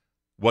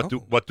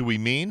 What do we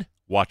mean?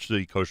 Watch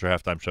the Kosher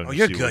Halftime Show. Oh,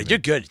 you're good. You're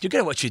good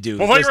at what you do.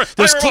 Well,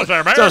 those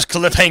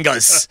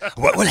cliffhangers.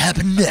 What will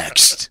happen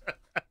next?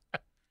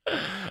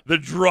 The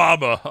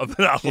drama of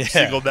the Nachum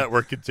Segal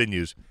Network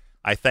continues.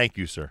 I thank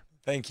you, sir.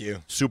 Thank you.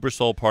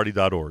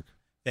 Supersoulparty.org.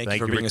 Thank you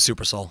for being a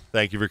super soul.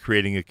 Thank you for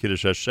creating a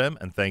Kiddush Hashem,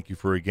 and thank you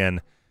for,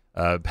 again,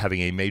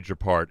 having a major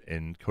part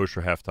in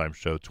Kosher Halftime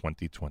Show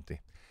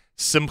 2020.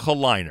 Simcha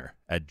Leiner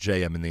at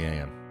JM in the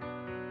AM.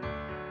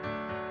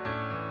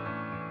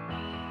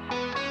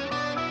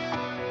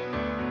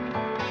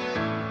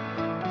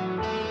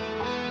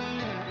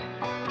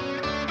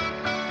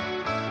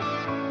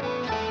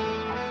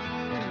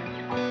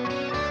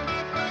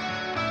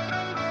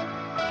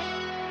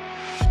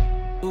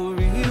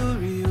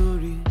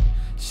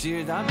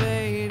 Shir da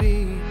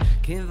beiri,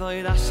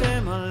 kivoy da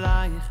shem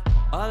alayich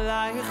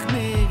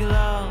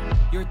migla.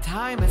 Your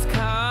time has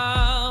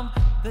come,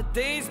 the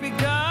day's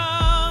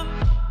begun.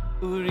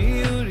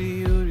 Uri,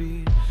 uri,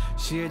 uri,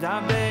 shir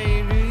da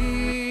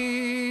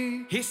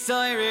beiri.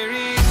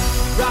 Hisoyriri,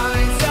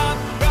 rise up,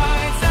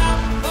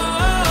 oh,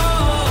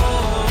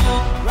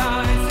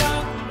 rise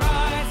up,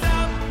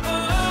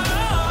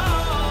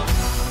 oh.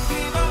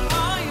 Kiva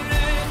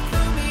ayre,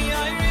 kumi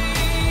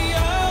ayri,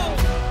 oh.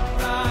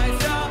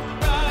 Rise up,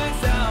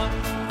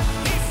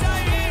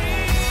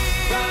 Hisoyriri.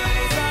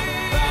 Rise up,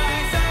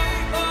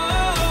 oh.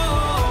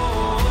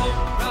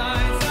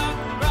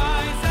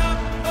 Rise up,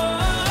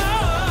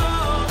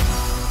 oh.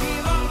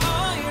 Kiva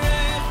ayre,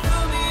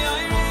 kumi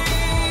ayri,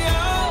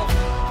 oh.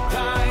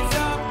 Rise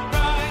up,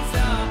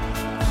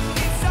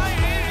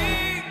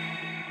 Hisoyriri.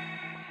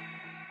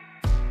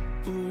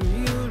 Uri,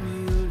 uri,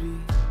 uri,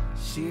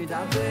 shir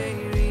da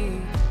beiri,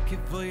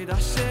 kivoy da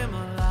shem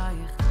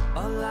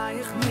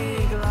alayich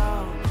migla.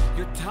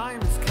 Your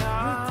time has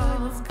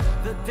come,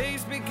 the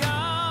day's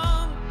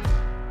begun.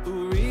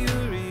 Uri,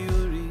 uri,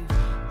 uri,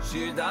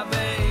 shir da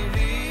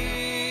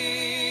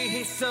beiri,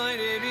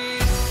 hisoyriri.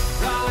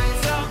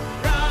 Rise up,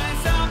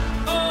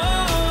 oh.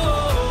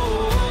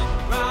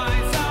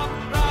 Rise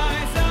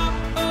up,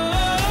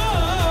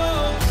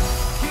 oh.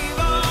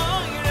 Kiva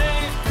ayre,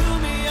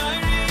 kumi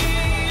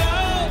ayri,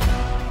 oh.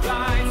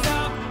 Rise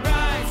up,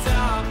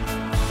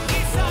 hisoyriri. Rise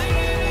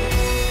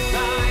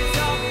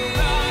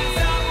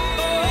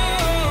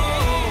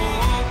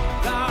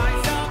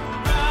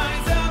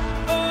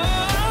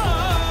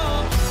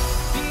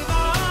up,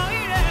 oh.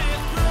 Rise up, oh.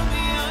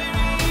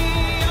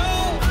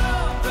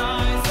 Kiva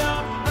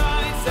ayre,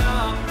 kumi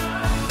ayri,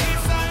 oh.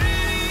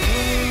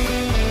 Rise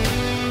up,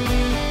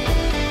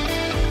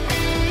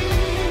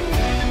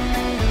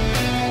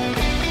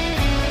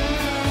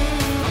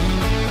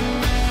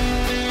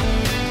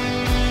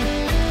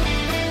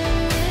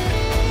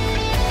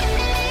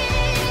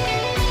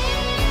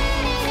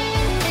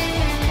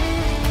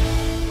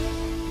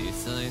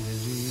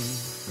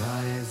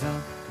 Rise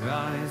up,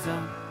 rise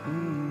up,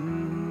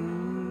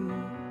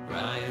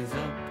 rise up, rise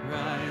up,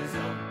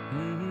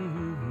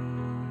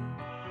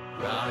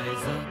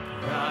 rise up,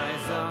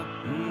 rise up,